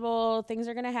invincible. Things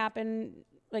are gonna happen.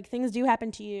 Like things do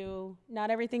happen to you. Not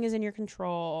everything is in your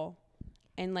control,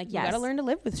 and like you Yes. gotta learn to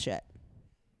live with shit.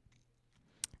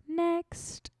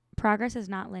 Next, progress is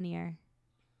not linear.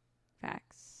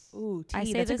 Facts. Ooh, I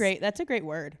say that's this- that's a great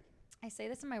word. I say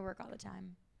this in my work all the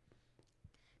time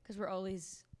because we're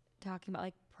always talking about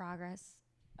like progress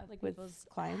of Like with people's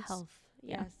clients? health.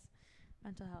 Yeah. Yes,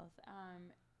 mental health.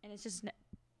 And it's just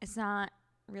it's not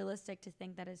realistic to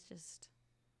think that it's just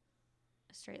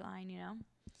a straight line, you know.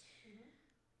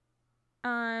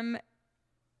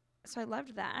 So I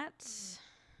loved that.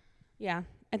 Yeah,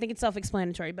 I think it's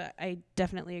self-explanatory, but I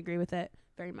definitely agree with it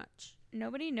very much.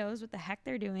 Nobody knows what the heck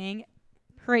they're doing.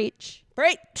 Preach.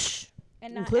 Great.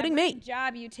 And not Including every me.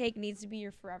 job you take needs to be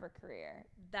your forever career.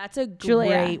 That's a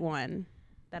Julia. great one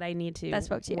that I need to That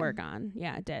spoke to you. work on.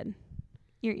 Yeah, it did.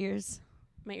 Your ears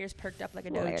My ears perked up like a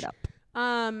flared doge. up.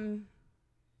 Fun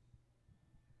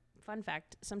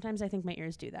fact, sometimes I think my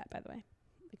ears do that, by the way.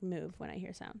 Like move when I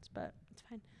hear sounds, but it's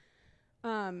fine.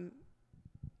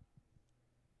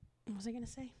 What was I going to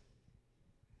say?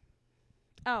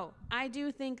 Oh, I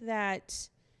do think that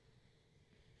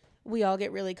we all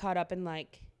get really caught up in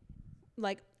like,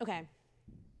 okay,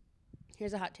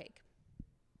 here's a hot take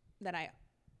that I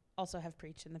also have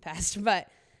preached in the past, but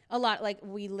a lot, like,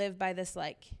 we live by this,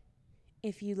 like,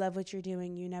 if you love what you're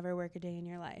doing, you never work a day in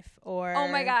your life. Or Oh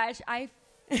my gosh, I'm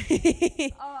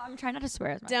trying not to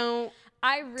swear as much.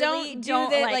 I really don't don't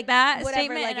do that, like that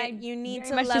whatever, statement. like and you need very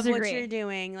to much love what disagree. you're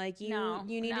doing. Like you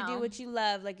need to do No. what you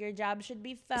love. Like your job should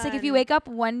be fun. It's like if you wake up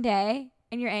one day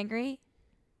and you're angry,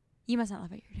 you must not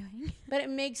love what you're doing. But it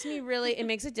makes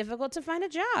it difficult to find a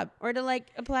job or to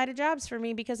like apply to jobs for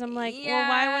me because I'm like, well,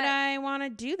 why would I want to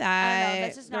do that I don't know.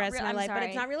 That's just the not rest real. of my I'm life? sorry. But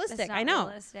it's not realistic. That's not I know.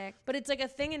 Realistic. But it's like a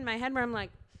thing in my head where I'm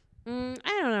like, I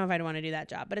don't know if I'd want to do that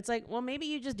job. But it's like, well, maybe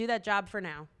you just do that job for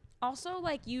now. Also,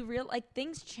 like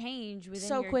things change within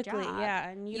So your quickly, job. yeah,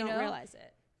 and you don't know? realize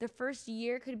it. The first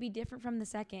year could be different from the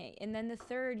second, and then the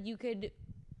third you could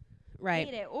Right.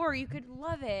 hate it, or you could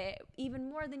love it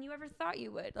even more than you ever thought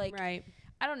you would. Like, Right.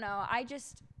 I don't know. I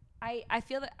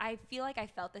feel like I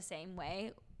felt the same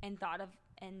way and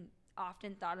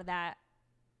often thought of that.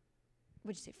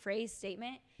 Would you say phrase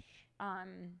statement?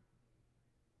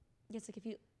 It's like if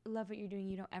you love what you're doing,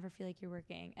 you don't ever feel like you're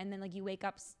working, and then like you wake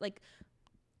up like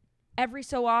every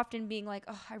so often being like,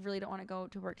 oh, I really don't want to go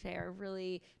to work today, or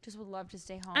really just would love to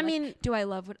stay home. I Like, mean, do I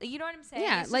love what you know what I'm saying?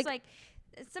 Yeah, It's like- just like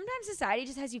sometimes society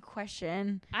just has you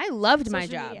question I loved my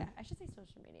social job. media. I should say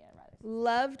social media rather.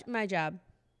 Loved my job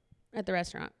at the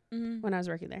restaurant Mm-hmm. when I was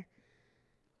working there.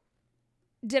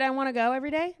 Did I want to go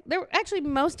every day? There actually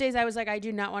most days I was like, I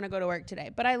do not want to go to work today,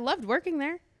 but I loved working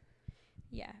there.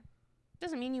 Yeah.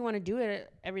 Doesn't mean you want to do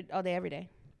it all day, every day.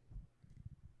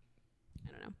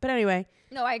 I don't know. But anyway.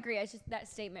 No, I agree. It's just that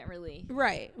statement really.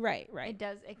 Right. It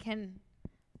does. It can.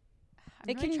 I'm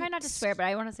It really can trying not to swear, but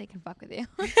I want to say can fuck with you.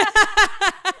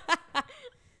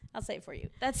 I'll say it for you.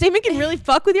 That statement can really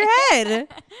fuck with your head.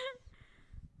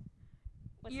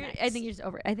 What's next? I think you're just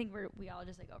over. I think we all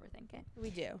just like overthink it. We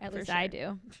do. At for least sure. I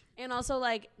do. And also,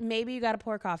 like, maybe you got to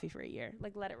pour coffee for a year.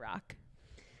 Like, let it rock.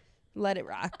 Let it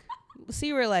rock.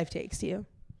 See where life takes you.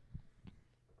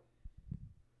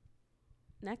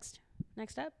 Next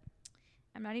up.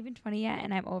 I'm not even 20 yet,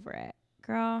 and I'm over it,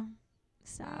 girl.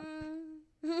 Stop.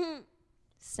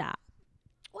 Stop.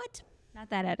 What? Not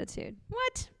that attitude.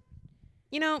 What?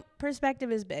 you know,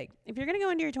 perspective is big. If you're going to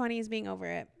go into your 20s being over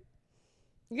it,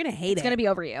 you're going to hate It's it. going to be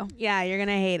over you. Yeah, you're going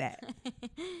to hate it.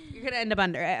 You're going to end up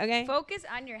under it, okay? Focus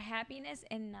on your happiness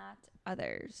and not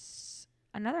others.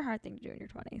 Another hard thing to do in your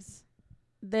 20s.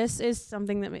 This is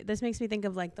something that this makes me think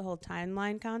of like the whole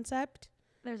timeline concept.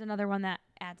 There's another one that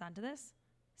adds on to this.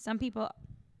 Some people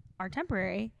are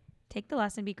temporary. Take the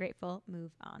lesson, be grateful,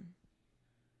 move on.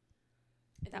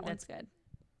 That one's good.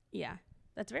 Yeah,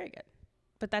 that's very good.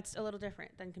 But that's a little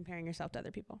different than comparing yourself to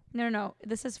other people. No.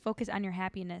 This is focus on your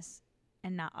happiness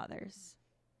and not others.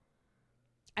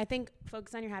 I think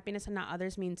focus on your happiness and not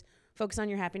others means focus on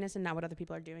your happiness and not what other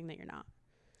people are doing that you're not.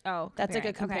 Oh, That's like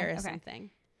a comparison thing.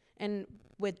 And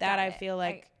with that, I feel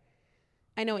like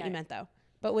I know what you meant though.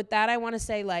 But with that, I want to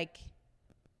say like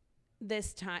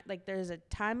this time, like there's a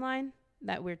timeline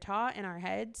that we're taught in our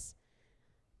heads.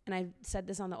 And I've said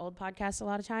this on the old podcast a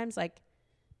lot of times, like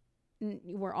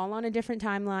we're all on a different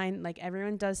timeline. Like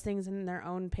everyone does things in their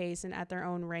own pace and at their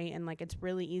own rate. And like, it's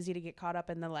really easy to get caught up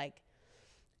in the, like,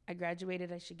 I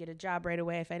graduated, I should get a job right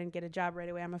away. If I didn't get a job right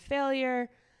away, I'm a failure.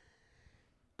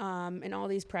 And all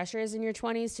these pressures in your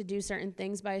 20s to do certain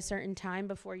things by a certain time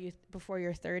before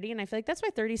you're 30. And I feel like that's why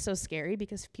 30 is so scary,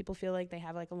 because people feel like they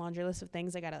have like a laundry list of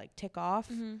things they got to like tick off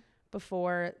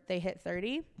before they hit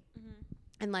 30.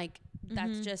 And like,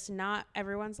 that's just not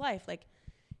everyone's life. Like,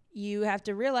 you have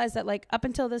to realize that like up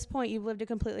until this point, you've lived a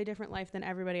completely different life than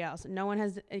everybody else. No one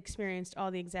has experienced all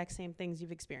the exact same things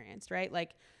you've experienced, right?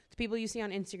 Like the people you see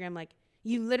on Instagram, like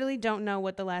you literally don't know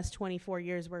what the last 24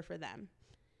 years were for them.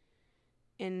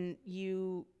 And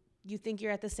you think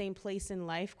you're at the same place in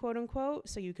life, quote unquote.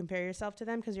 So you compare yourself to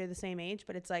them because you're the same age,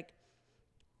 but it's like,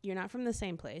 you're not from the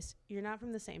same place. You're not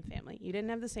from the same family. You didn't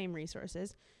have the same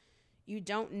resources. You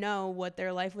don't know what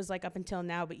their life was like up until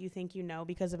now, but you think you know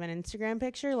because of an Instagram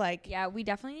picture. Like, yeah, we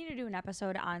definitely need to do an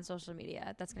episode on social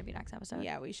media. That's going to be next episode.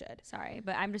 Yeah, we should. Sorry,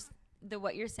 but I'm just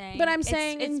what you're saying. But I'm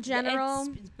saying in general,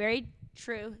 it's very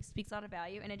true. It speaks a lot of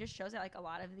value, and it just shows that like a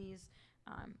lot of these.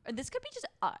 This could be just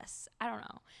us. I don't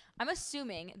know. I'm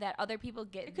assuming that other people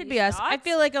get. It could be us. I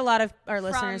feel like a lot of our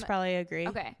listeners probably agree.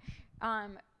 Okay.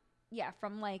 Yeah,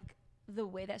 from like the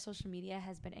way that social media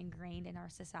has been ingrained in our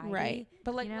society. Right.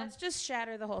 But like, you know? let's just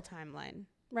shatter the whole timeline.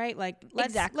 Right. Like,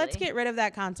 let's get rid of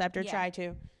that concept or try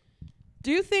to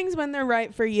do things when they're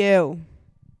right for you.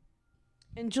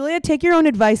 And Julia, take your own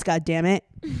advice. God damn it.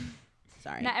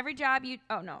 Sorry. Not every job you.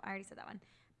 Oh no, I already said that one.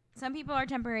 Some people are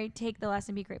temporary. Take the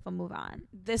lesson, be grateful, move on.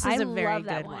 This is a very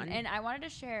good one. And I wanted to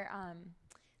share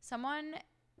someone.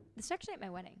 This is actually at my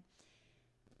wedding,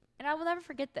 and I will never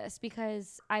forget this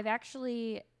because I've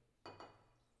actually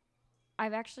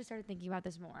started thinking about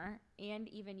this more, and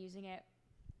even using it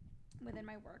within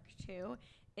my work too.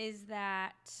 Is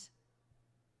that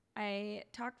I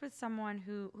talked with someone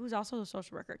who's also a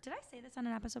social worker. Did I say this on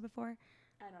an episode before?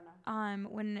 I don't know.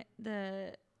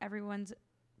 When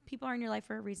people are in your life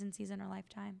for a reason, season, or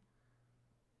lifetime.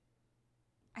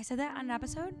 I said that on an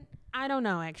episode? I don't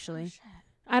know, actually. Oh, shit.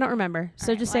 I don't remember.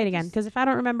 So just say it again, because if I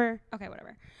don't remember. Okay,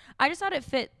 whatever. I just thought it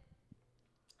fit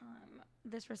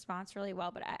this response really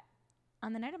well. But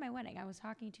on the night of my wedding, I was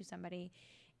talking to somebody,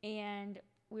 and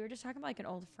we were just talking about like an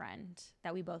old friend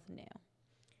that we both knew,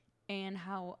 and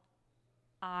how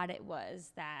odd it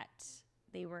was that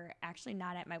they were actually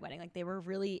not at my wedding. Like, they were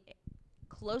really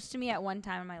close to me at one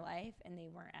time in my life, and they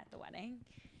weren't at the wedding.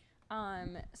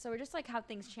 So we're just like how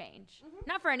things change,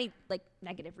 not for any like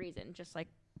negative reason, just like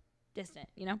distant,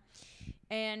 you know.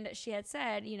 And she had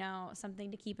said, you know,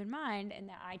 something to keep in mind, and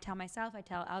that I tell myself, I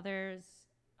tell others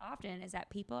often, is that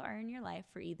people are in your life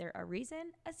for either a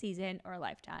reason, a season, or a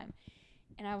lifetime.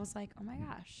 And I was like, oh my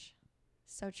gosh,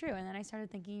 so true. And then I started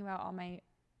thinking about all my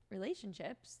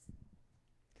relationships,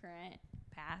 current,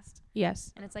 past.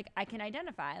 Yes. And it's like, I can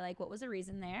identify, like, what was the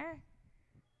reason there?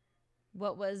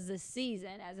 What was the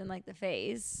season, as in, like, the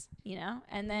phase, you know?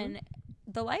 And then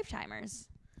the lifetimers.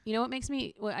 You know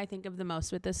what I think of the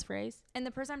most with this phrase? And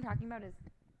the person I'm talking about is,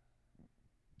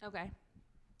 okay,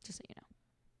 just so you know.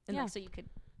 And yeah. like, so you could.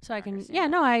 So I can, understand yeah,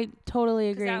 that. no, I totally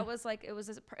agree. That was like, it was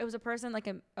a person, like,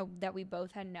 that we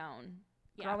both had known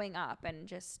growing up, and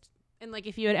just. And, like,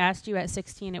 if you had asked you at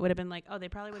 16, it would have been like, oh, they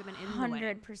probably would have been in the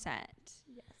wedding. 100%.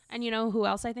 Yes. And you know who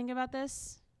else I think about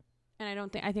this? And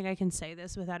I think I can say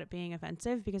this without it being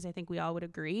offensive, because I think we all would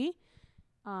agree.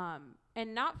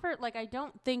 And not for, like, I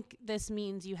don't think this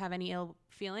means you have any ill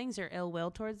feelings or ill will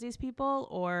towards these people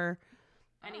or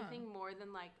anything more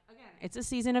than, like, again, it's a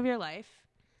season of your life,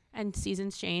 and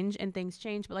seasons change and things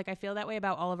change. But, like, I feel that way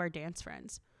about all of our dance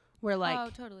friends. We're like,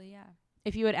 oh, totally, yeah.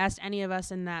 If you had asked any of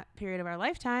us in that period of our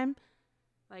lifetime,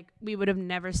 like, we would have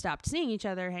never stopped seeing each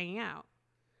other, hanging out.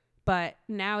 But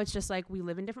now it's just like we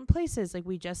live in different places. Like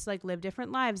we just like live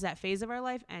different lives. That phase of our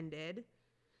life ended.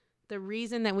 The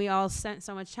reason that we all spent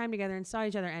so much time together and saw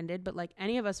each other ended. But like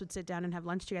any of us would sit down and have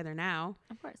lunch together now.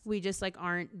 Of course. We just like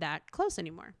aren't that close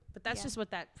anymore. But that's just what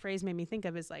that phrase made me think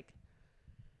of is like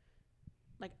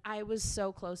I was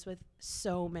so close with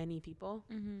so many people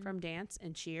from dance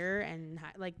and cheer and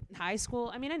high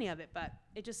school. I mean, any of it, but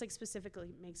it just like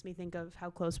specifically makes me think of how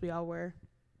close we all were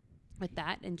with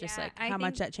that and just like how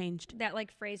much that changed. That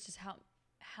like phrase just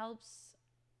helps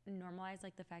normalize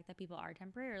like the fact that people are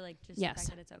temporary, or like just the fact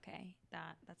that it's okay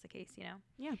that that's the case, you know?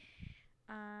 Yeah.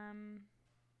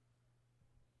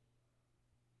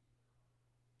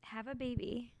 Have a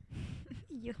baby.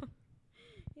 You'll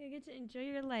get to enjoy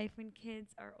your life when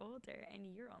kids are older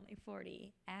and you're only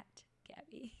 40 at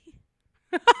Gabby.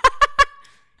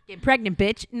 Get pregnant,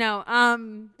 bitch. No.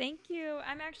 Thank you.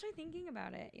 I'm actually thinking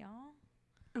about it, y'all.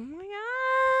 Oh my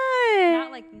god.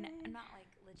 Not like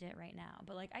legit right now,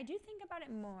 but like I do think about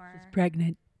it more. She's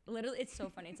pregnant. Literally, it's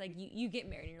so funny. It's like you get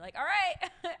married and you're like, all right.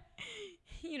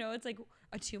 You know, it's like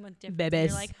a 2-month difference. Babies. And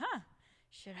you're like,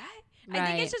 should I? I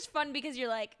think it's just fun because you're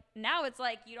like, now it's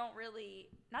like you don't really,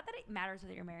 not that it matters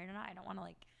whether you're married or not. I don't want to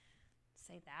like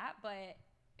say that, but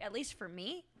at least for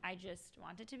me, I just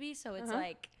want it to be. So it's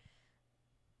like.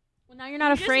 Well, now you're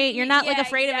not afraid. You're not like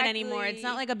afraid of it anymore. It's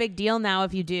not like a big deal now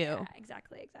if you do. Yeah,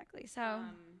 exactly. So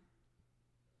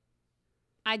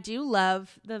I do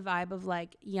love the vibe of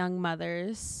like young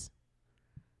mothers.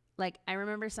 Like I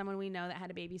remember someone we know that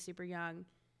had a baby super young.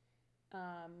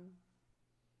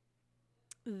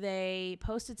 They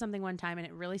posted something one time and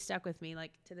it really stuck with me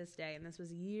like to this day. And this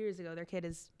was years ago. Their kid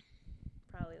is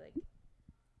probably like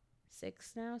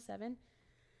 6 now, 7.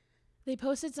 They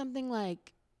posted something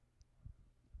like,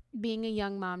 being a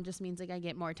young mom just means like I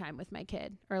get more time with my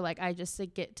kid, or like I just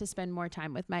like get to spend more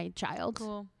time with my child.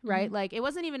 Cool. Right? Mm-hmm. Like it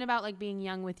wasn't even about like being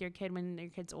young with your kid when your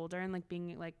kid's older, and like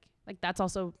being like that's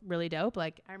also really dope.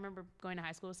 Like I remember going to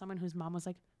high school with someone whose mom was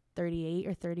like 38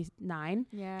 or 39.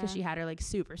 Yeah. Because she had her like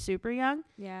super, super young.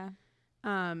 Yeah.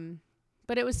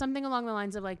 But it was something along the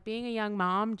lines of like being a young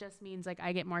mom just means like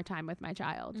I get more time with my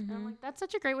child. And I'm like, that's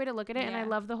such a great way to look at it. Yeah. And I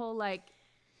love the whole like,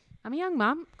 I'm a young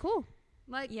mom. Cool.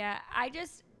 Like, yeah, I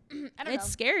just, I don't know. It's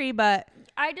scary, but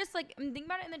I just like think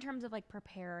about it in the terms of like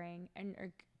preparing and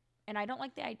I don't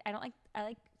like I like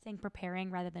saying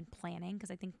preparing rather than planning, because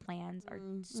I think plans are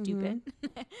stupid.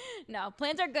 No,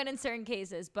 plans are good in certain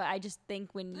cases, but I just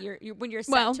think when you're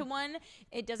set to one,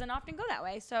 it doesn't often go that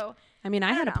way. So I mean,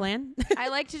 I had a plan. I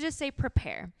like to just say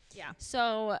prepare. Yeah.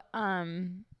 So what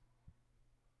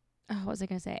was I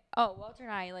gonna say? Oh, Walter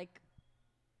and I like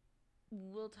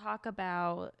we'll talk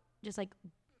about just like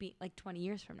be like 20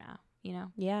 years from now, you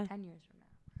know? Yeah. 10 years from now.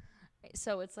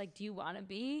 So it's like, do you want to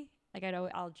be like,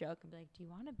 I'll joke and be like, do you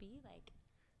want to be like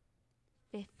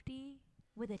 50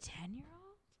 with a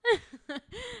 10-year-old?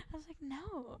 I was like,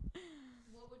 no.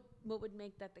 What would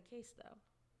make that the case though?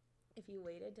 If you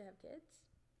waited to have kids?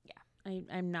 Yeah.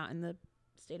 I'm not in the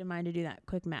state of mind to do that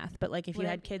quick math, but like if you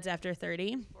had kids after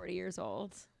 40 years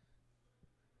old.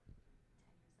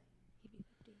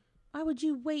 Why would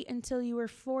you wait until you were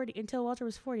 40, until Walter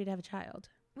was 40 to have a child?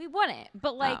 We wouldn't,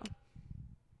 but like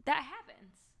that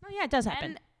happens. Oh yeah, it does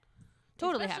happen. And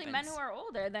totally especially happens. men who are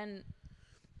older than.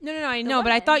 No, I know,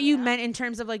 but I thought you meant in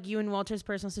terms of like you and Walter's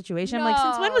personal situation. No, I'm like,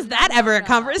 since when was that ever a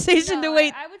conversation to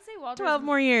wait? I would say Walter's 12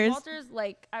 more years. Walter's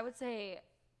like, I would say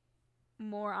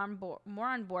more on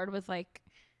board with like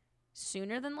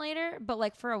sooner than later, but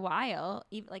like for a while,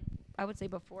 even like I would say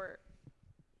before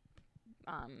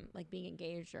like being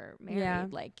engaged or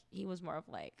married, like he was more of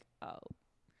like, oh,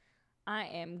 I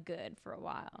am good for a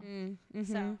while.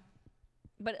 So,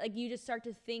 but like you just start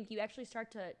to think, you actually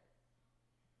start to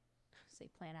say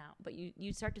plan out, but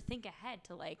you start to think ahead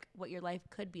to like what your life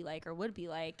could be like or would be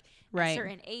like at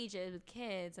certain ages with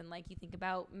kids, and like you think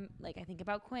about like I think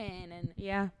about Quinn and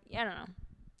I don't know,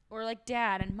 or like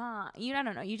dad and mom. I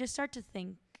don't know. You just start to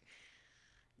think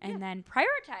and then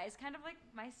prioritize, kind of like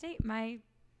my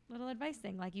little advice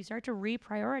thing. Like you start to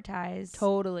reprioritize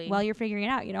while you're figuring it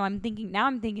out. You know, I'm thinking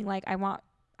like I want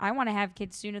to have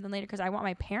kids sooner than later because I want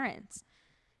my parents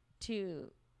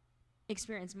to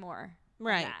experience more.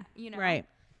 Right. That, you know. Right.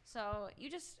 So you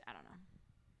just, I don't know.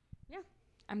 Yeah.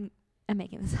 I'm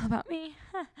making this all about me.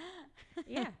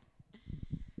 Yeah.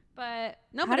 But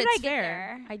no, how but did it's I get fair.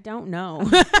 there? I don't know.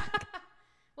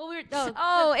 Well, we were it have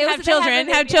was children.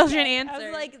 Have children okay. answer. I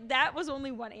was like, that was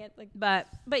only one answer. Like, but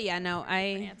yeah, no, I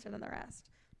answer than the rest.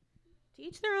 To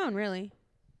each their own, really.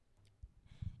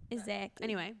 Exactly.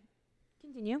 Anyway,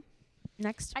 continue.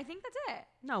 Next. I think that's it.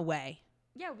 No way.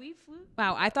 Yeah, we flew.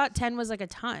 Wow, I thought 10 was like a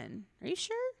ton. Are you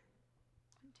sure?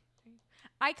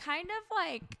 I kind of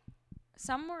like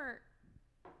some were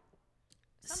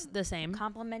The same.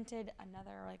 complimented,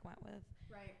 another like went with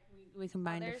Right. We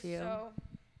combined a others, few. So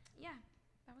yeah,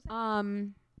 that was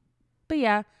it. But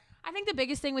yeah, I think the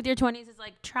biggest thing with your 20s is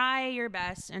like try your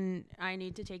best, and I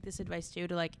need to take this advice too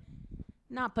to like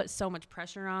not put so much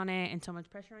pressure on it and so much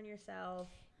pressure on yourself.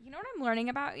 You know what I'm learning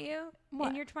about you What?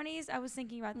 in your 20s? I was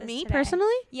thinking about this Me today.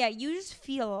 personally? Yeah, you just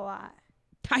feel a lot.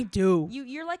 I do.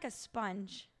 You're like a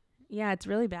sponge. Yeah, it's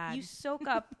really bad. You soak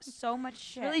up so much It's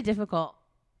shit. really difficult.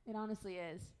 It honestly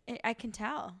is. I can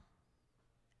tell.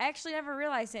 I actually never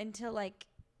realized it until like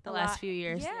The last few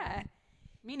years. Yeah.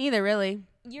 Me neither, really.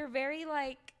 You're very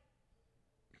like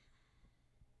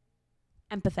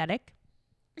Empathetic.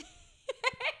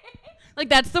 Like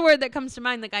that's the word that comes to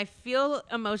mind. Like I feel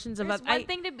emotions of it's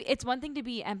one thing to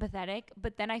be empathetic,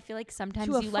 but then I feel like sometimes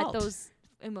To a you fault. let those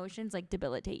emotions like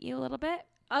debilitate you a little bit.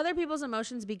 other people's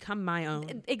emotions become my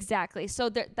own. Exactly. So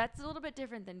that's a little bit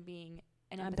different than being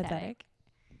an empathetic.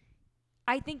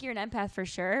 I think you're an empath for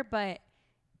sure, but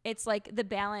it's like the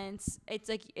balance. It's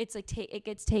like it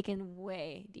gets taken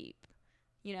way deep.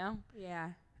 You know.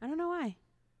 Yeah. I don't know why.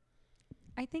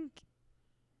 I think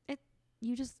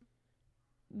you just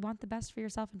want the best for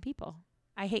yourself and people.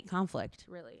 I hate conflict,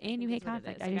 really. I And think you is hate what it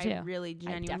conflict. is. I do Like, too. really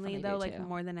definitely genuinely do though, like too.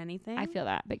 more than anything. I feel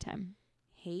that big time.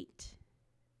 hate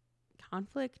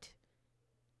conflict,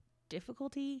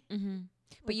 difficulty. Mm-hmm.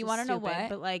 But which you is want to know stupid, what?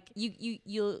 But like,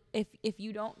 You'll if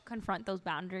you don't confront those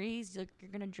boundaries,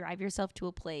 you're gonna drive yourself to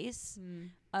a place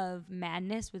of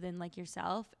madness within like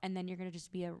yourself, and then you're gonna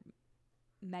just be a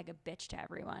mega bitch to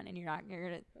everyone, and you're gonna.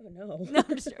 oh no. No,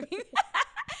 I'm just joking.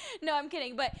 No, I'm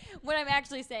kidding. But what I'm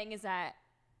actually saying is that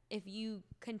if you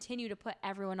continue to put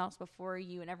everyone else before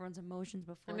you and everyone's emotions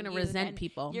before I'm you, gonna resent then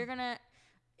people. You're gonna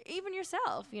even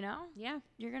yourself. You know, Yeah.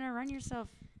 you're gonna run yourself.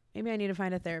 Maybe I need to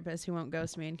find a therapist who won't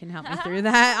ghost me and can help me through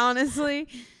that. Honestly,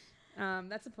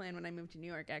 that's the plan when I move to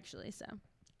New York. Actually, so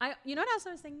you know what else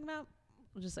I was thinking about?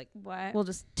 We'll just What? we'll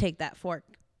just take that fork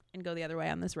and go the other way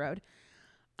on this road.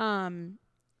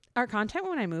 Our content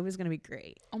when I move is gonna be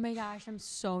great. Oh my gosh, I'm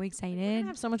so We're excited. gonna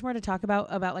have so much more to talk about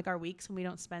like our weeks when we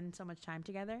don't spend so much time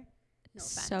together. No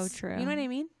So offense. true. You know what I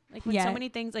mean? Like when Yeah. so many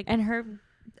things like And her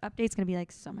update's gonna be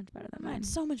like so much better than mine mine.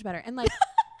 so much better and like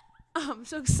I'm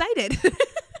so excited.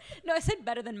 No, I said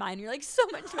better than mine. You're like so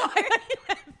much better.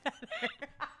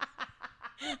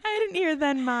 I didn't hear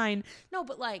than mine. No,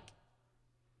 but like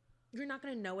you're not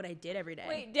gonna know what I did every day.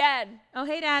 Wait, Dad, Oh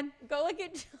hey Dad. go look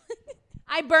at.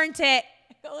 I burnt it.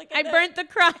 Go look at. I burnt the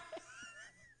crust.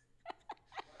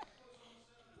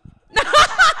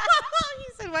 He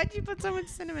said, "Why'd you put so much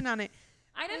cinnamon on it?"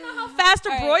 I didn't know how fast a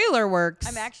All right. broiler works.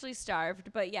 I'm actually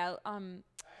starved, but yeah.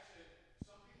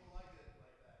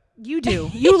 You do.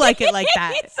 You like it like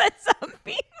that. He said some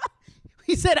people.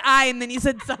 He said I, and then he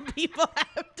said some people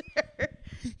after.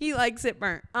 He likes it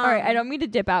burnt. All right, I don't mean to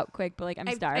dip out quick, but like I'm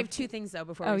I starved. have two things though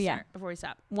before Oh, we yeah. start. Before we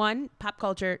stop, one pop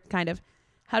culture kind of.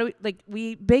 How do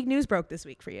we big news broke this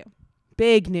week for you?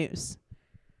 Big news.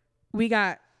 We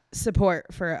got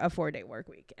support for a 4-day work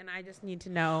week, and I just need to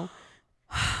know.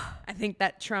 I think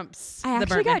that trumps I the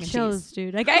actually burnt mac got and chills, cheese.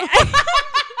 dude. Like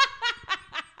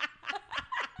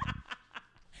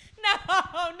No,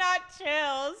 not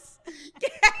chills.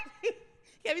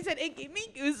 Gabby said it gave me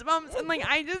goosebumps, and like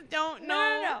I just don't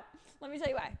know. No. Let me tell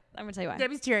you why. I'm gonna tell you why.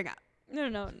 Gabby's tearing up. No,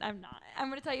 I'm not. I'm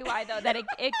gonna tell you why though. That it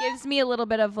gives me a little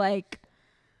bit of like,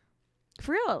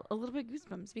 for real, a little bit of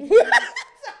goosebumps. Because why is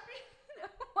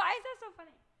that so funny?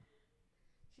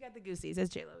 She got the goosies, as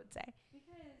JLo would say.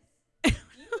 Because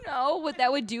you know what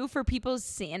that would do for people's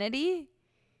sanity.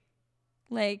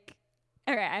 Like,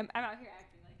 all right, I'm out here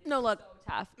acting like No, look. so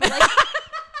tough, but like it's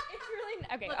really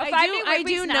okay. Look, a I 5-day do- I work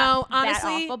week's do not know, that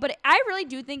honestly- awful, but I really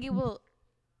do think it will.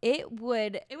 It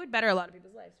would It would better a lot of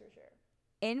people's lives for sure.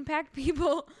 impact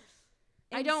people.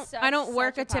 I in don't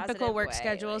work a such typical positive work way,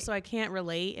 schedule, like- so I can't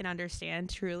relate and understand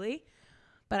truly.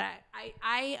 But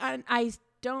I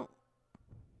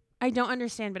don't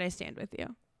understand, but I stand with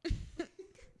you.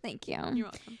 Thank you. You're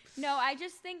welcome. No, I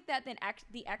just think that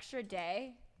the extra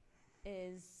day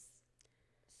is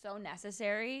so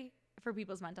necessary for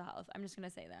people's mental health. I'm just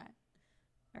gonna say that.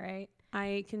 All right.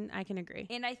 I can agree.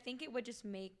 And I think it would just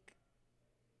make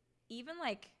even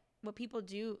like what people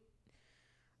do,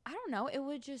 I don't know, it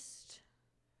would just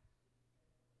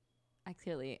I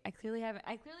clearly have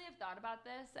thought about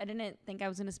this. I didn't think I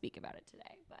was going to speak about it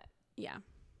today, but Yeah.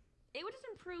 it would just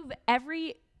improve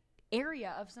every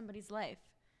area of somebody's life.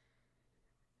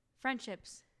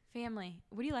 Friendships, family.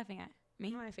 What are you laughing at?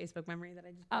 Me? My Facebook memory that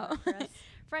I just Oh. put up for us.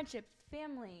 Friendships,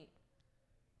 family,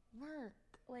 work,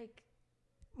 like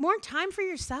more time for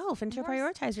yourself and to More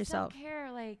prioritize yourself.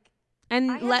 Self-care, like And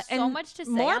I have so and much to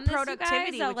say more on this, you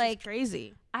productivity, guys, that, which like, is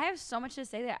crazy. I have so much to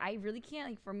say that I really can't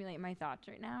like formulate my thoughts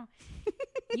right now.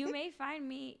 You may find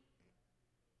me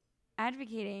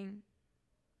advocating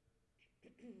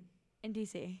in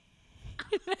DC.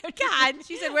 God,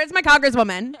 she said, "Where's my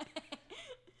congresswoman?"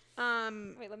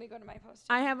 Wait, let me go to my post.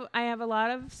 I have a lot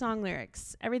of song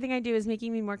lyrics. Everything I do is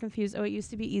making me more confused. Oh, it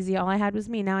used to be easy. All I had was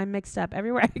me. Now I'm mixed up.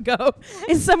 Everywhere I go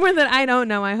is somewhere that I don't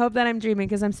know. I hope that I'm dreaming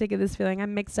because I'm sick of this feeling.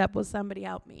 I'm mixed up. Will somebody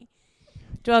help me?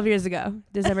 12 years ago,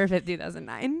 December 5th,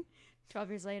 2009. 12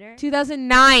 years later.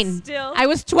 2009. Still. I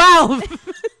was 12.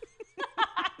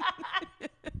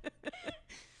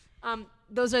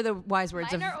 Those are the wise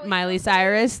words Mine are of always Miley so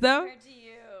Cyrus, though. compared to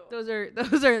you.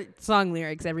 Those are song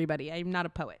lyrics, everybody. I'm not a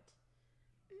poet.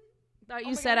 Thought you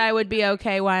my said God. I would be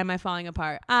okay. Why am I falling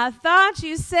apart? I thought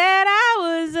you said I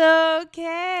was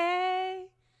okay.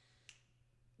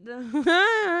 Oh,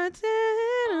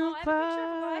 I have a picture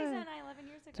of Liza and I 11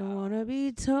 years ago. Don't wanna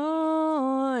be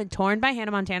torn. Torn by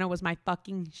Hannah Montana was my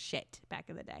fucking shit back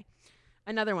in the day.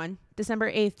 Another one,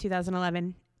 December 8th,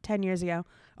 2011, 10 years ago.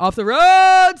 Off the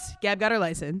roads. Gab got her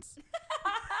license.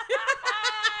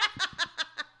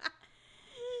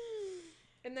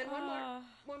 And then one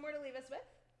more to leave us with.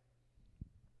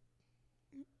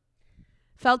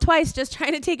 Fell twice just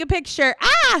trying to take a picture.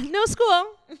 Ah, no school.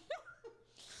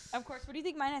 Of course. What do you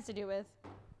think mine has to do with?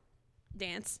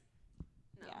 Dance.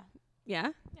 Yeah. Yeah?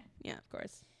 Yeah. Yeah, of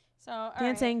course. So all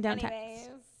Dancing, right. don't text. Anyways,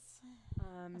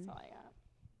 that's all I got.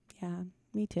 Yeah,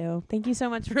 me too. Thank you so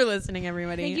much for listening,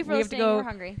 everybody. Thank you for we listening. have to go We're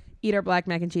hungry. eat our black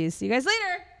mac and cheese. See you guys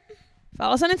later.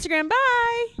 Follow us on Instagram.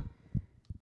 Bye.